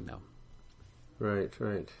been doing, though. Right.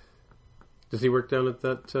 Does he work down at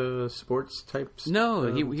that sports types?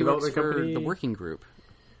 No, he works for the working group.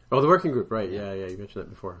 Oh, the working group, right. Yeah, you mentioned that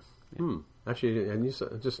before. Yeah. Actually, I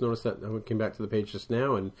just noticed that. I came back to the page just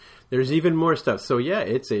now, and there's even more stuff. So,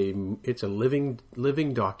 it's a living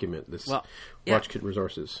document, this WatchKit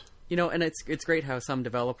Resources. And it's great how some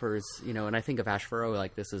developers, and I think of Ash Furrow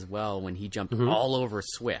like this as well, when he jumped all over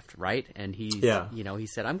Swift, right? And he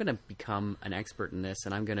said, I'm going to become an expert in this,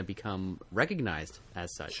 and I'm going to become recognized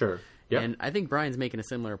as such. Sure. Yep. And I think Brian's making a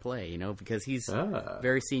similar play, because he's a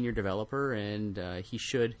very senior developer, and he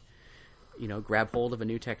should, grab hold of a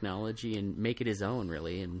new technology and make it his own,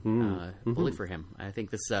 really, and bully for him. I think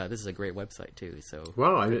this is a great website, too. So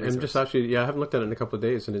wow, I'm just actually, I haven't looked at it in a couple of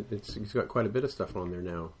days, and he's got quite a bit of stuff on there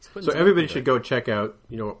now. So everybody should go check out,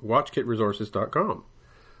 watchkitresources.com.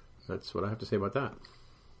 That's what I have to say about that.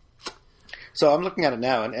 So I'm looking at it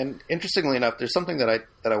now, and interestingly enough, there's something that I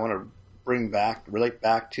want to relate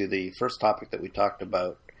back to the first topic that we talked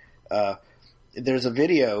about. There's a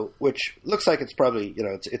video which looks like it's probably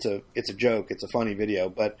it's a joke, it's a funny video,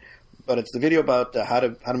 but it's the video about how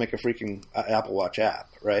to make a freaking Apple Watch app,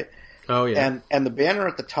 right? Oh yeah. And the banner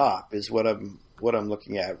at the top is what I'm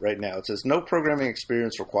looking at right now. It says no programming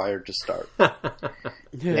experience required to start.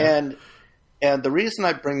 And the reason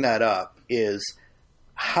I bring that up is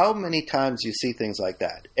how many times you see things like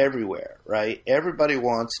that everywhere, right? Everybody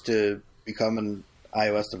wants to become an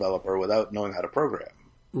iOS developer without knowing how to program.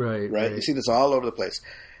 Right. You see this all over the place.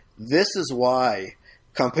 This is why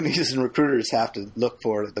companies and recruiters have to look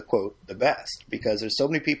for the quote, the best, because there's so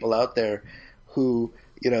many people out there who,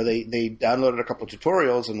 they downloaded a couple of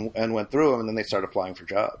tutorials and went through them, and then they start applying for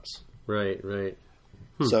jobs. Right.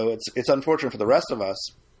 So it's unfortunate for the rest of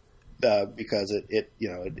us because it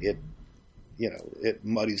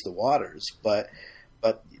muddies the waters. But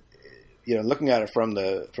looking at it from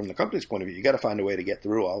the company's point of view, you got to find a way to get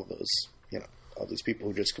through all of those, all these people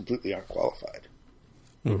who just completely aren't qualified.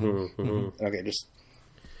 Okay, just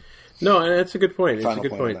no, and it's a good point.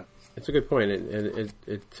 It's a good point, and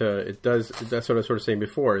it does. That's what I was sort of saying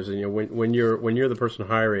before. Is when you're the person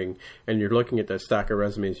hiring and you're looking at that stack of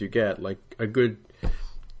resumes you get, like a good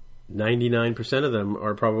 99% of them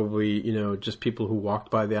are probably just people who walked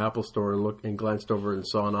by the Apple store and looked and glanced over and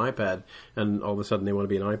saw an iPad, and all of a sudden they want to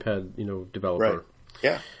be an iPad developer. Right.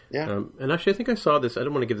 Yeah. And actually, I think I saw this. I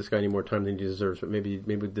don't want to give this guy any more time than he deserves, but maybe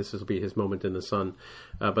this will be his moment in the sun.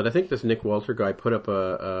 But I think this Nick Walter guy put up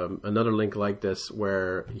another link like this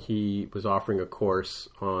where he was offering a course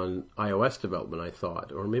on iOS development, I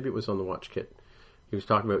thought, or maybe it was on the WatchKit. He was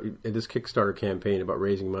talking about this Kickstarter campaign about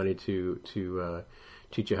raising money to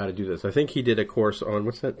teach you how to do this. I think he did a course on,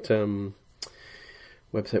 what's that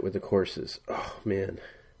website with the courses? Oh, man.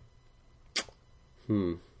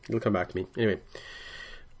 It'll come back to me. Anyway.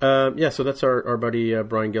 So that's our buddy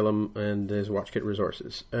Brian Gillum and his WatchKit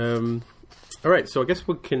Resources. All right, so I guess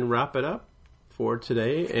we can wrap it up for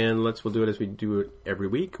today, and we'll do it as we do it every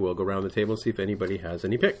week. We'll go around the table and see if anybody has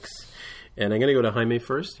any picks. And I'm going to go to Jaime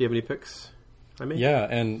first. Do you have any picks, Jaime? Yeah,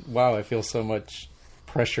 and wow, I feel so much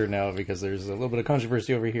pressure now because there's a little bit of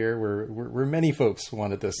controversy over here where many folks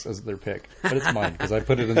wanted this as their pick, but it's mine because I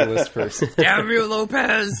put it in the list first. Damn you,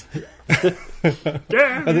 Lopez!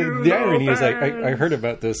 Damn you, the irony is I heard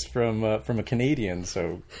about this from a Canadian,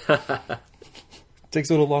 so it takes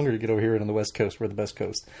a little longer to get over here on the West Coast. We're the best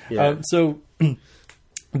coast. Yeah.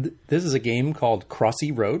 This is a game called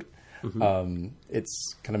Crossy Road.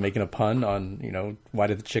 It's kind of making a pun on why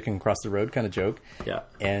did the chicken cross the road kind of joke. Yeah,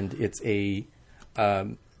 and it's a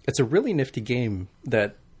really nifty game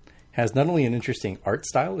that has not only an interesting art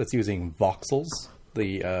style, it's using voxels,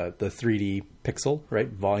 the 3D pixel, right?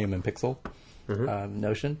 Volume and pixel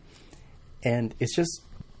notion. And it's just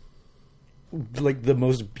like the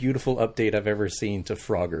most beautiful update I've ever seen to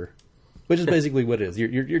Frogger, which is basically what it is.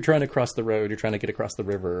 You're trying to cross the road, you're trying to get across the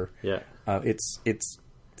river. Yeah. It's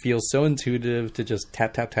feels so intuitive to just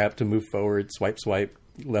tap, tap, tap to move forward, swipe, swipe,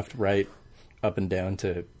 left, right, up and down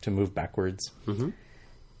to move backwards.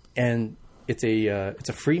 And it's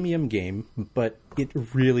a freemium game, but it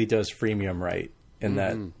really does freemium right in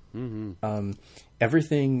that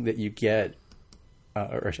everything that you get,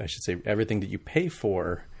 or I should say everything that you pay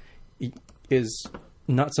for, is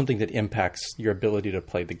not something that impacts your ability to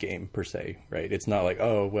play the game per se, right? It's not like,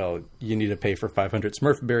 oh, well, you need to pay for 500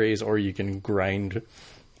 Smurf berries or you can grind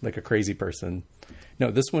like a crazy person.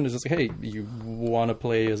 No, this one is just like, hey, you want to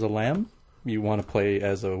play as a lamb? You want to play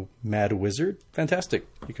as a mad wizard? Fantastic.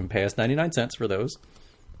 You can pay us 99 cents for those.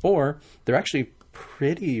 Or they're actually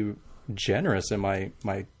pretty generous in my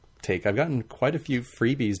take. I've gotten quite a few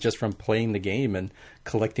freebies just from playing the game and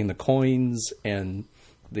collecting the coins, and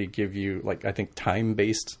they give you, like, I think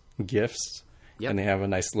time-based gifts. Yep. And they have a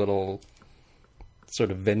nice little sort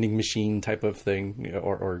of vending machine type of thing,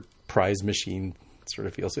 or prize machine sort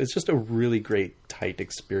of feel. So it's just a really great, tight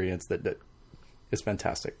experience that is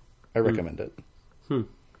fantastic. I recommend it.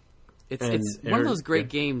 It's one of those great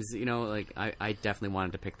games, you know, like I definitely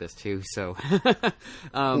wanted to pick this too. So,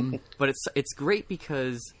 but it's great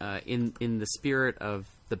because in the spirit of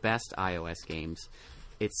the best iOS games,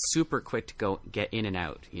 it's super quick to go get in and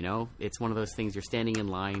out. You know, it's one of those things, you're standing in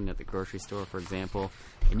line at the grocery store, for example,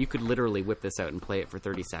 and you could literally whip this out and play it for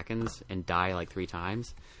 30 seconds and die like 3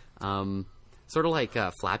 times. Sort of like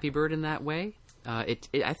Flappy Bird in that way.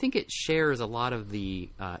 I think it shares a lot of the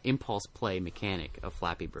impulse play mechanic of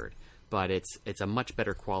Flappy Bird, but it's a much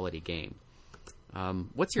better quality game.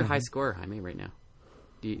 What's your high score, Jaime, right now?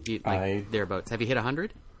 Do you thereabouts? Have you hit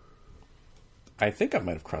 100? I think I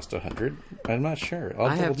might have crossed 100. I'm not sure.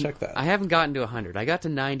 I'll double check that. I haven't gotten to 100. I got to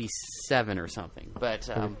 97 or something. But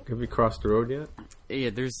have we crossed the road yet? Yeah,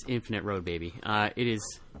 there's infinite road, baby. It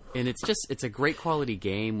is, and it's a great quality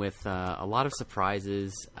game with a lot of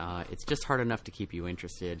surprises. It's just hard enough to keep you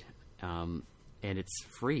interested, and it's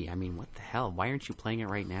free. I mean, what the hell? Why aren't you playing it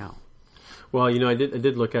right now? Well, you know, I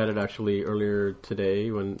did look at it actually earlier today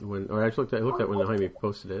I looked at it when Jaime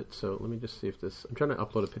posted it. So let me just see if this. I'm trying to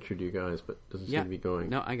upload a picture to you guys, but it doesn't seem to be going.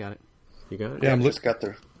 No, I got it. You got it? Yeah, I just got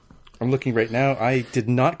there. I'm looking right now. I did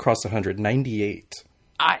not cross 100. 98.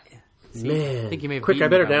 Man, I think you may have quick! I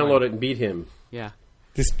better download one. it and beat him. Yeah,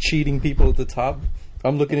 just cheating people at the top.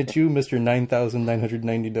 I'm looking at you, Mr.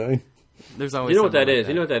 9,999. There's always. You know what that like is?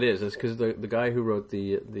 You know what that is? It's because the guy who wrote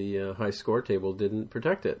the high score table didn't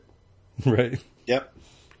protect it. Right. Yep.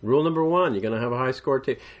 Rule number 1, you're going to have a high score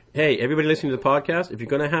table. Hey, everybody listening to the podcast, if you're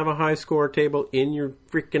going to have a high score table in your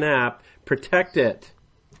freaking app, protect it.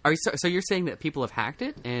 So you're saying that people have hacked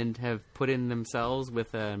it and have put in themselves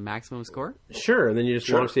with a maximum score? Sure, and then you just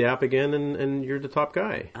launch the app again and you're the top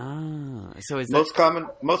guy. So is most common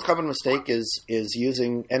mistake is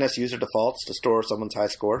using NS user defaults to store someone's high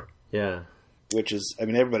score. Yeah. Which is, I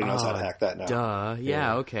mean, everybody knows how to hack that now. Duh.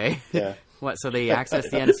 Yeah. Okay. Yeah. What? So they access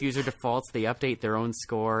the NS user defaults, they update their own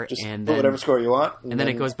score, Just and put then whatever score you want, and then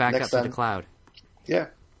it goes back up to the cloud. Yeah.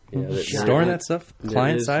 Storing that stuff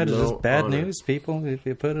client side is just bad honor. news, people. If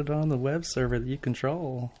you put it on the web server that you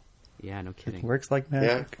control, Yeah, no kidding. it works like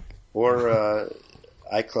magic. Yeah. Or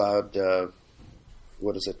iCloud,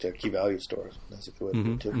 what is it? Key value stores. That's a good way to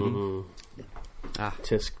do it too.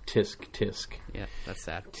 Tisk. Yeah, that's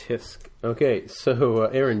sad. Tisk. Okay, so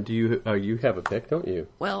Aaron, you have a pick, don't you?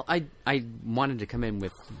 Well, I wanted to come in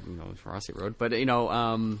with Crossy Road, but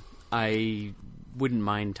I wouldn't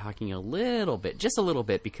mind talking a little bit, just a little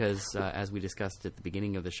bit, because as we discussed at the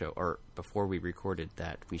beginning of the show, or before we recorded,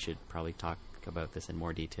 that we should probably talk about this in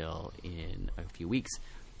more detail in a few weeks.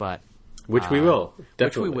 But which we will,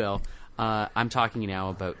 definitely. Which we will. I'm talking now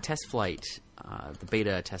about Test Flight, the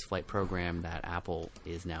beta Test Flight program that Apple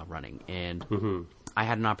is now running, and I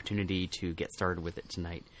had an opportunity to get started with it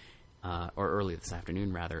tonight, or early this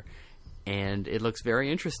afternoon, rather. And it looks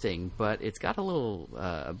very interesting, but it's got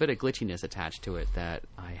a bit of glitchiness attached to it that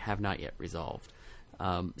I have not yet resolved.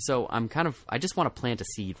 So I just want to plant a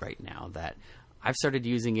seed right now that I've started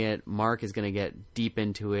using it. Mark is going to get deep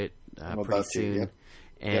into it pretty soon,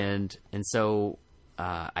 and so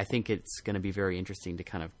I think it's going to be very interesting to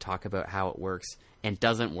kind of talk about how it works and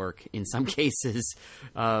doesn't work in some cases,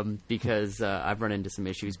 because I've run into some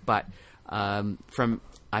issues. But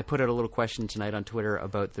I put out a little question tonight on Twitter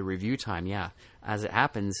about the review time. Yeah, as it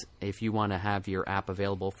happens, if you want to have your app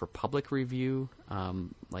available for public review,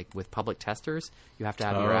 like with public testers, you have to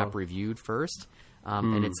have your app reviewed first.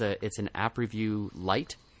 And it's an app review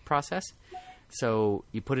light process. So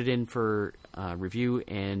you put it in for review,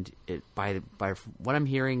 and by what I'm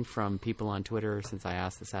hearing from people on Twitter since I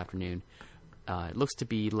asked this afternoon, it looks to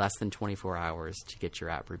be less than 24 hours to get your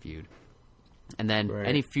app reviewed. And then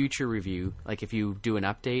any future review, like if you do an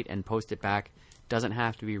update and post it back, doesn't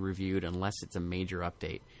have to be reviewed unless it's a major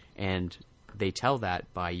update. And they tell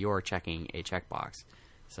that by your checking a checkbox.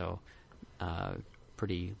 So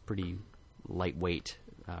pretty lightweight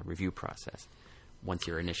review process once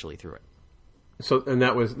you're initially through it. So, and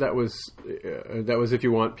that was if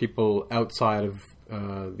you want people outside of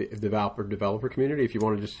the developer community? If you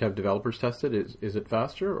want to just have developers test it, is it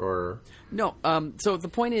faster or no? So the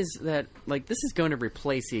point is that like this is going to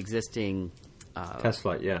replace the existing test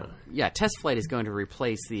flight. Yeah, test flight is going to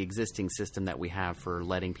replace the existing system that we have for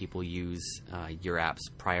letting people use your apps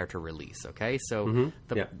prior to release. Okay, so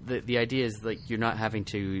the idea is like you're not having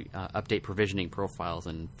to update provisioning profiles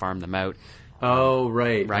and farm them out. Oh,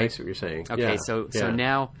 right. I see what you're saying. Okay, so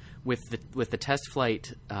now with the test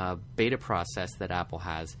flight beta process that Apple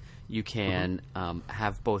has, you can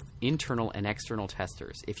have both internal and external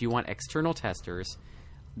testers. If you want external testers,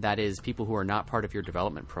 that is people who are not part of your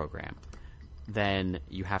development program, then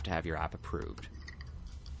you have to have your app approved.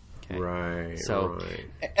 Okay? Right.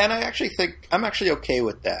 And I actually think I'm actually okay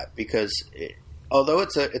with that because although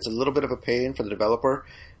it's a little bit of a pain for the developer,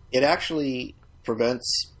 it actually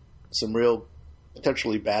prevents some real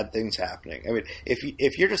potentially bad things happening. I mean,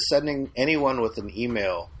 if you're just sending anyone with an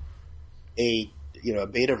email a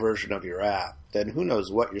beta version of your app, then who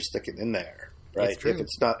knows what you're sticking in there, right? If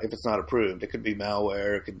it's not approved, it could be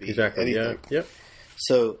malware, it could be anything. Yeah. Yep.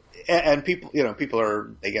 So, and people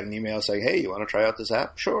they get an email saying, "Hey, you want to try out this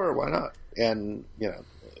app? Sure, why not?" And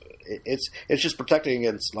it's just protecting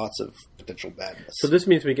against lots of potential badness. So this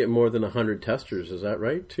means we get more than 100 testers. Is that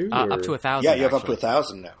right too? Up to 1,000. Yeah, you have up to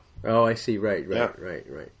 1,000 now. Oh, I see. Right.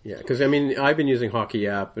 Yeah, because I mean, I've been using Hockey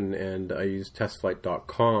app and I use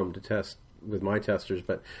testflight.com to test with my testers,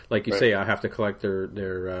 but like you say, I have to collect their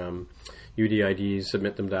UDIDs,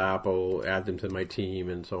 submit them to Apple, add them to my team,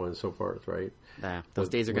 and so on and so forth. Right. Those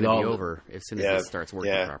days are going to be over as soon as it starts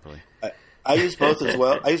working properly. I use both as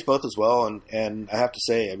well. And I have to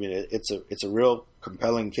say, I mean, it's a real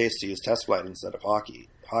compelling case to use TestFlight instead of Hockey.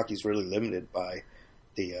 Hockey's really limited by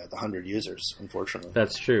the 100 users, unfortunately.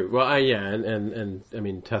 That's true. Well, and I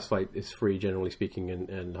mean, TestFlight is free generally speaking,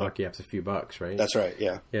 and Hockey app's a few bucks, right? That's right.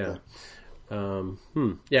 Yeah. Yeah.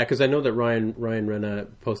 Yeah, because I know that Ryan Renna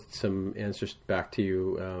posted some answers back to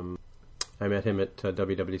you. I met him at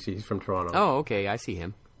WWDC. He's from Toronto. Oh, okay. I see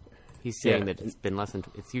him. He's saying that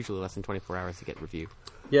it's usually less than 24 hours to get review.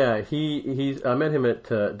 Yeah, I met him at.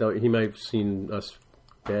 He might have seen us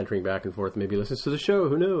bantering back and forth. Maybe listens to the show.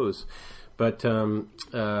 Who knows? But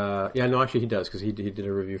actually he does because he did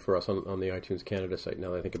a review for us on the iTunes Canada site. Now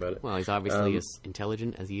that I think about it. Well, he's obviously as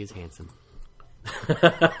intelligent as he is handsome.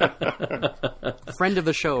 Friend of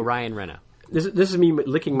the show, Ryan Renna. This is me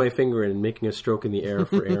licking my finger and making a stroke in the air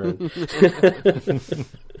for Aaron.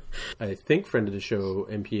 I think friend of the show,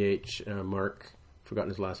 MPH, Mark, forgotten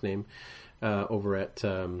his last name, over at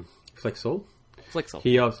Flixel.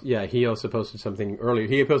 He also posted something earlier.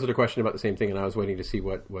 He posted a question about the same thing, and I was waiting to see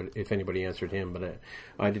what if anybody answered him, but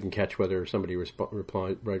I didn't catch whether somebody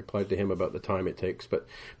replied to him about the time it takes. But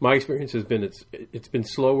my experience has been it's been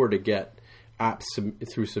slower to get apps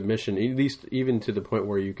through submission, at least even to the point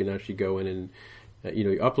where you can actually go in and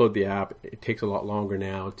you upload the app. It takes a lot longer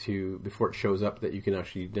now before it shows up that you can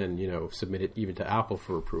actually then submit it even to Apple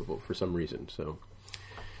for approval for some reason. So,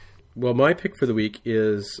 well, my pick for the week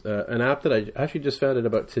is an app that I actually just found out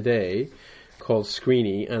about today called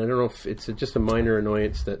Screeny, and I don't know if it's just a minor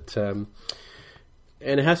annoyance that, and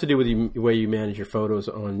it has to do with the way you manage your photos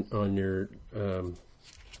on your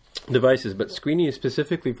devices, but Screeny is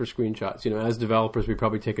specifically for screenshots. As developers, we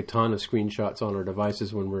probably take a ton of screenshots on our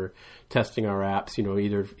devices when we're testing our apps,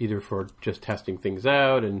 either for just testing things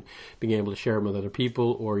out and being able to share them with other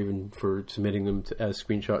people, or even for submitting them as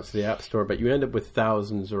screenshots to the App Store. But you end up with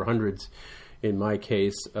thousands or hundreds, in my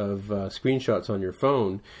case, of screenshots on your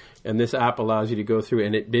phone. And this app allows you to go through,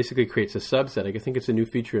 and it basically creates a subset. I think it's a new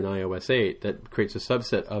feature in iOS 8 that creates a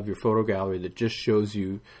subset of your photo gallery that just shows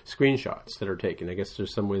you screenshots that are taken. I guess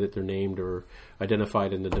there's some way that they're named or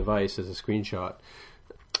identified in the device as a screenshot.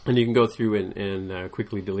 And you can go through and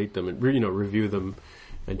quickly delete them and review them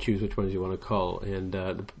and choose which ones you want to cull. And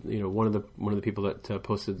one of the people that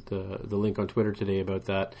posted the link on Twitter today about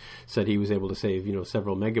that said he was able to save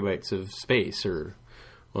several megabytes of space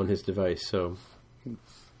on his device. So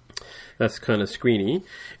that's kind of Screeny.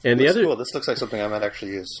 And the other, cool. This looks like something I might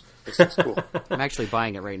actually use. This looks cool. I'm actually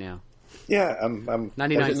buying it right now. Yeah, I'm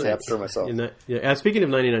 99 cents for myself. Speaking of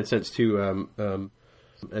 99 cents too,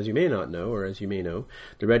 as you may not know, or as you may know,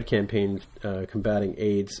 the Red Campaign combating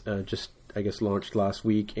AIDS just, I guess, launched last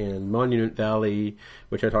week, and Monument Valley,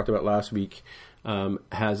 which I talked about last week,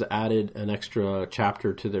 has added an extra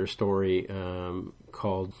chapter to their story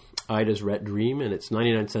called Ida's Ret Dream, and it's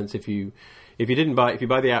 99 cents if you buy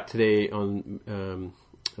the app today on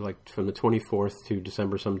like from the 24th to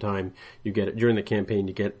December sometime, you get it during the campaign.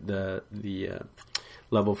 You get the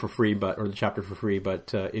level for free, or the chapter for free.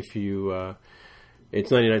 But if you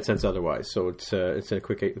It's 99 cents otherwise, so it's a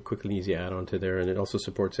quick and easy add-on to there, and it also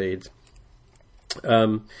supports AIDS.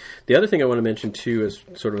 The other thing I want to mention too, as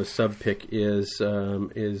sort of a sub pick, is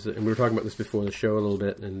and we were talking about this before the show a little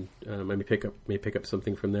bit, and I may pick up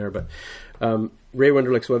something from there. But Ray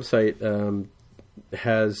Wenderlich's website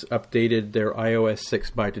has updated their iOS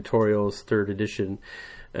 6 by Tutorials 3rd edition.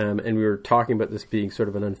 And we were talking about this being sort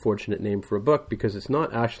of an unfortunate name for a book because it's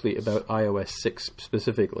not actually about iOS 6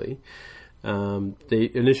 specifically. They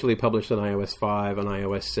initially published on iOS 5 and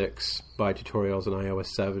iOS 6 by tutorials, and iOS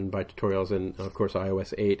 7 by tutorials, and of course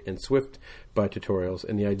iOS 8 and Swift by tutorials.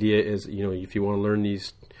 And the idea is, if you want to learn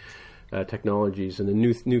these technologies and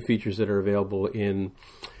the new features that are available in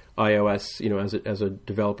iOS, as a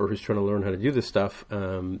developer who's trying to learn how to do this stuff,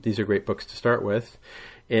 these are great books to start with.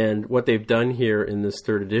 And what they've done here in this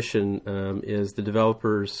 3rd edition is the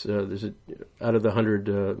developers, out of the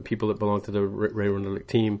 100 people that belong to the Ray Wenderlich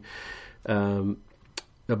team,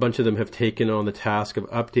 a bunch of them have taken on the task of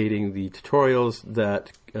updating the tutorials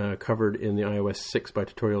that covered in the iOS 6 by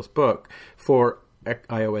Tutorials book for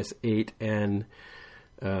iOS 8 and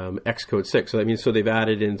Xcode 6. So that means they've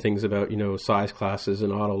added in things about size classes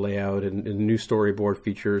and auto layout and new storyboard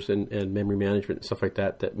features and memory management and stuff like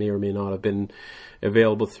that may or may not have been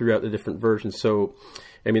available throughout the different versions. So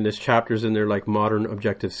there's chapters in there like Modern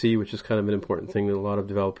Objective-C, which is kind of an important thing that a lot of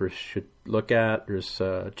developers should look at. There's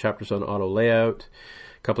chapters on auto layout,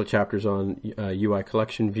 a couple of chapters on UI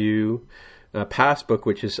collection view, Passbook,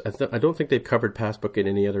 which is I don't think they've covered Passbook in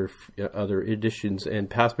any other editions, and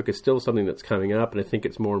Passbook is still something that's coming up, and I think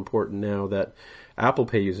it's more important now that Apple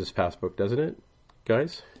Pay uses Passbook, doesn't it,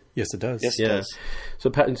 guys? Yes, it does. Yes, it does. So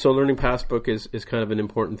learning Passbook is kind of an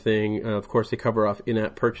important thing. Of course, they cover off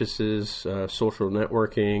in-app purchases, social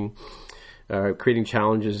networking, creating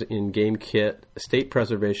challenges in GameKit, state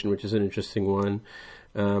preservation, which is an interesting one,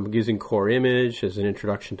 using Core Image as an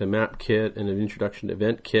introduction to MapKit and an introduction to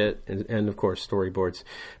EventKit, and of course storyboards.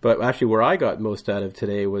 But actually, where I got most out of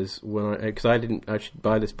today was because I didn't actually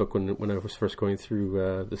buy this book when I was first going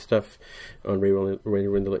through the stuff on Ray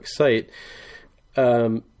Wenderlich's site.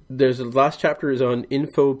 There's the last chapter is on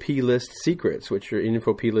info plist secrets, which are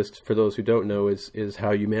info plist, for those who don't know, is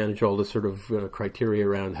how you manage all the sort of criteria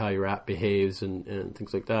around how your app behaves and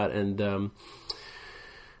things like that. And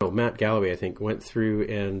Matt Galloway, I think, went through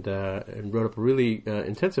and wrote up a really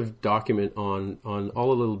intensive document on all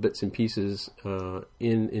the little bits and pieces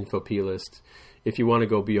in info plist. If you want to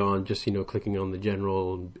go beyond just clicking on the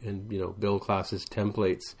general and build classes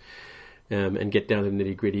templates. And get down to the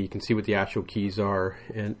nitty gritty. You can see what the actual keys are,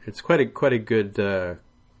 and it's quite a good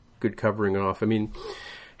covering off.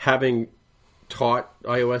 Having taught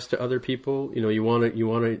iOS to other people, you want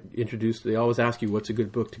to introduce. They always ask you what's a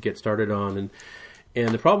good book to get started on,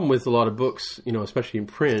 and the problem with a lot of books, especially in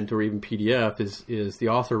print or even PDF, is the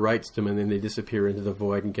author writes them and then they disappear into the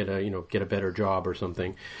void and get a better job or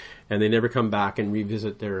something. And they never come back and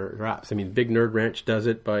revisit their apps. Big Nerd Ranch does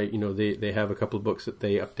it by, they have a couple of books that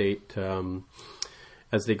they update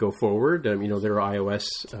as they go forward. Their iOS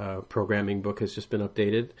programming book has just been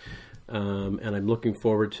updated. And I'm looking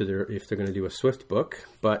forward to if they're going to do a Swift book.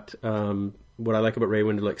 But what I like about Ray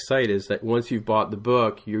Wenderlich's site is that once you've bought the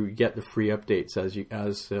book, you get the free updates as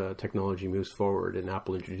technology moves forward and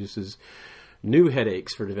Apple introduces new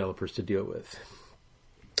headaches for developers to deal with.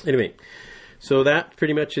 Anyway. So that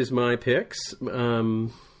pretty much is my picks.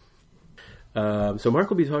 So Mark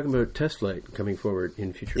will be talking about Test Flight coming forward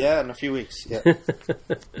in future. Yeah, in a few weeks. Yeah.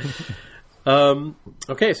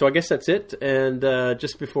 Okay, so I guess that's it. And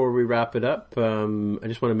just before we wrap it up, I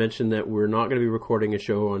just want to mention that we're not going to be recording a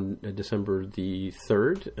show on December the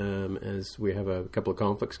 3rd, as we have a couple of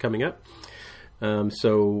conflicts coming up.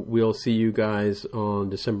 So we'll see you guys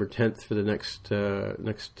on December 10th for the next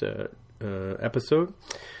episode.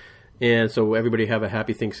 And so everybody have a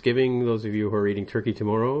happy Thanksgiving, those of you who are eating turkey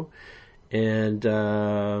tomorrow. And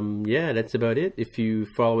that's about it. If you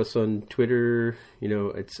follow us on Twitter,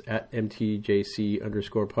 it's at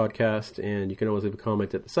MTJC_podcast, and you can always leave a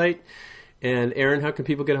comment at the site. And Aaron, how can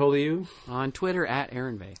people get a hold of you? On Twitter, at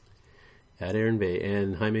Aaron Vay. At Aaron Vay.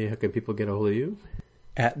 And Jaime, how can people get a hold of you?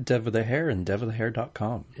 At Dev of the Hair and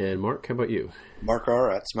devofthehair.com. And Mark, how about you? Mark R.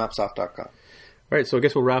 at smapsoft.com. All right, so I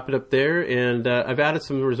guess we'll wrap it up there. And I've added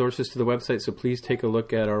some resources to the website, so please take a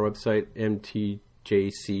look at our website,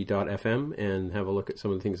 mtjc.fm, and have a look at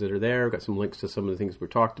some of the things that are there. I've got some links to some of the things we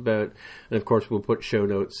talked about. And, of course, we'll put show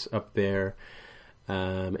notes up there.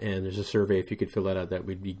 And there's a survey. If you could fill that out, that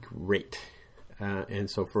would be great. And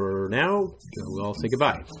so for now, we'll all say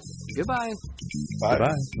goodbye. Goodbye. Bye.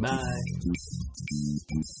 Bye. Bye.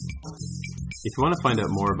 If you want to find out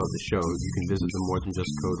more about the show, you can visit the More Than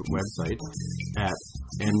Just Code website at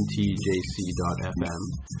mtjc.fm.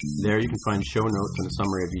 There you can find show notes and a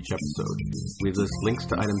summary of each episode. We list links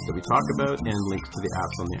to items that we talk about and links to the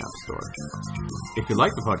apps on the App Store. If you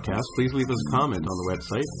like the podcast, please leave us a comment on the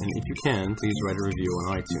website, and if you can, please write a review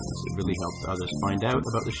on iTunes. It really helps others find out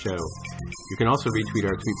about the show. You can also retweet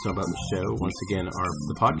our tweets about the show. Once again,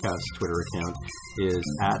 the podcast Twitter account is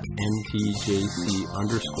at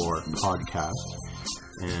 @mtjc_podcast.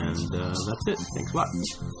 And that's it. Thanks a lot.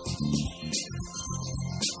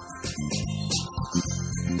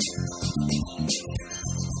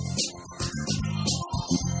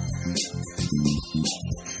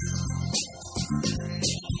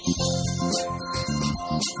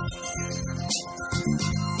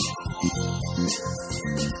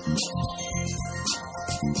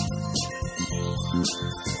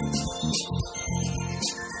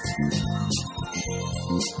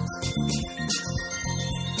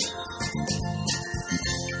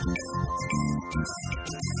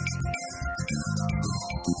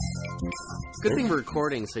 Good thing we're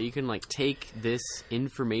recording, so you can like take this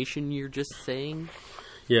information you're just saying,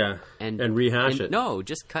 Yeah, and rehash it. No,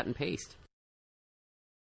 just cut and paste.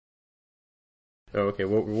 Oh, okay.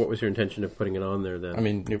 What was your intention of putting it on there then? I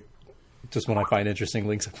mean, just when I find interesting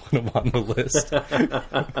links, I put them on the list.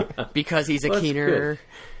 Because he's a keener.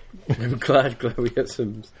 I'm glad we have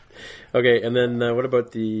some. Okay, and then what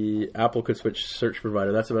about the Apple could switch search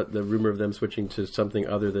provider? That's about the rumor of them switching to something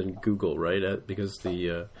other than Google, right? Because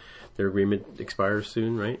their agreement expires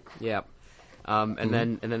soon, right? Yeah. And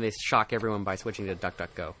then they shock everyone by switching to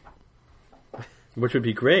DuckDuckGo, which would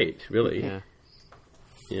be great, really. Yeah.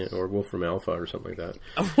 Yeah, or Wolfram Alpha or something like that.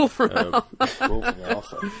 Wolfram Alpha. Wolfram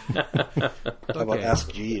Alpha. How about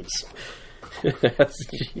Ask Jeeves? Ask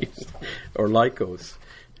Jeeves. Or Lycos.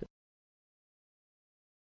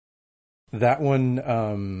 That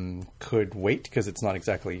one could wait because it's not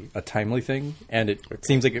exactly a timely thing, and it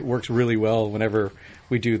seems like it works really well whenever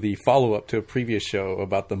we do the follow-up to a previous show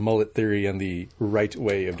about the mullet theory and the right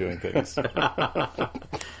way of doing things.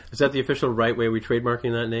 Is that the official right way? Are we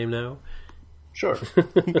trademarking that name now? Sure.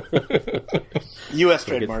 U.S.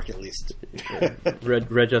 trademark, at least.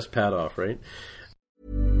 Red just pad off, right?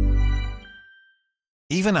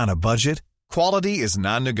 Even on a budget, quality is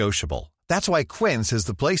non-negotiable. That's why Quince is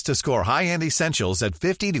the place to score high-end essentials at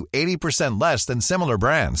 50 to 80% less than similar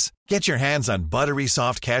brands. Get your hands on buttery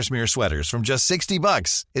soft cashmere sweaters from just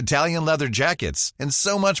 $60, Italian leather jackets, and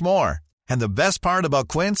so much more. And the best part about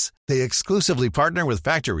Quince, they exclusively partner with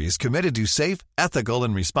factories committed to safe, ethical,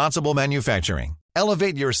 and responsible manufacturing.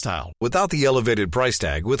 Elevate your style without the elevated price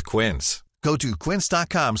tag with Quince. Go to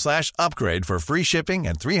quince.com/upgrade for free shipping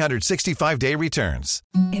and 365-day returns.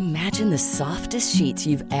 Imagine the softest sheets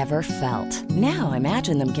you've ever felt. Now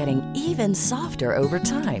imagine them getting even softer over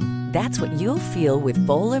time. That's what you'll feel with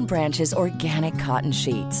Boll & Branch's organic cotton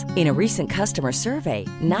sheets. In a recent customer survey,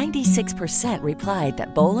 96% replied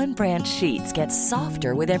that Boll & Branch sheets get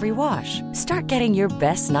softer with every wash. Start getting your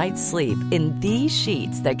best night's sleep in these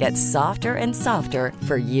sheets that get softer and softer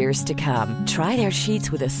for years to come. Try their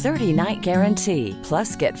sheets with a 30-night guarantee.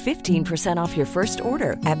 Plus, get 15% off your first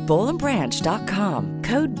order at bollandbranch.com.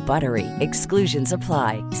 Code BUTTERY. Exclusions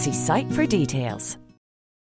apply. See site for details.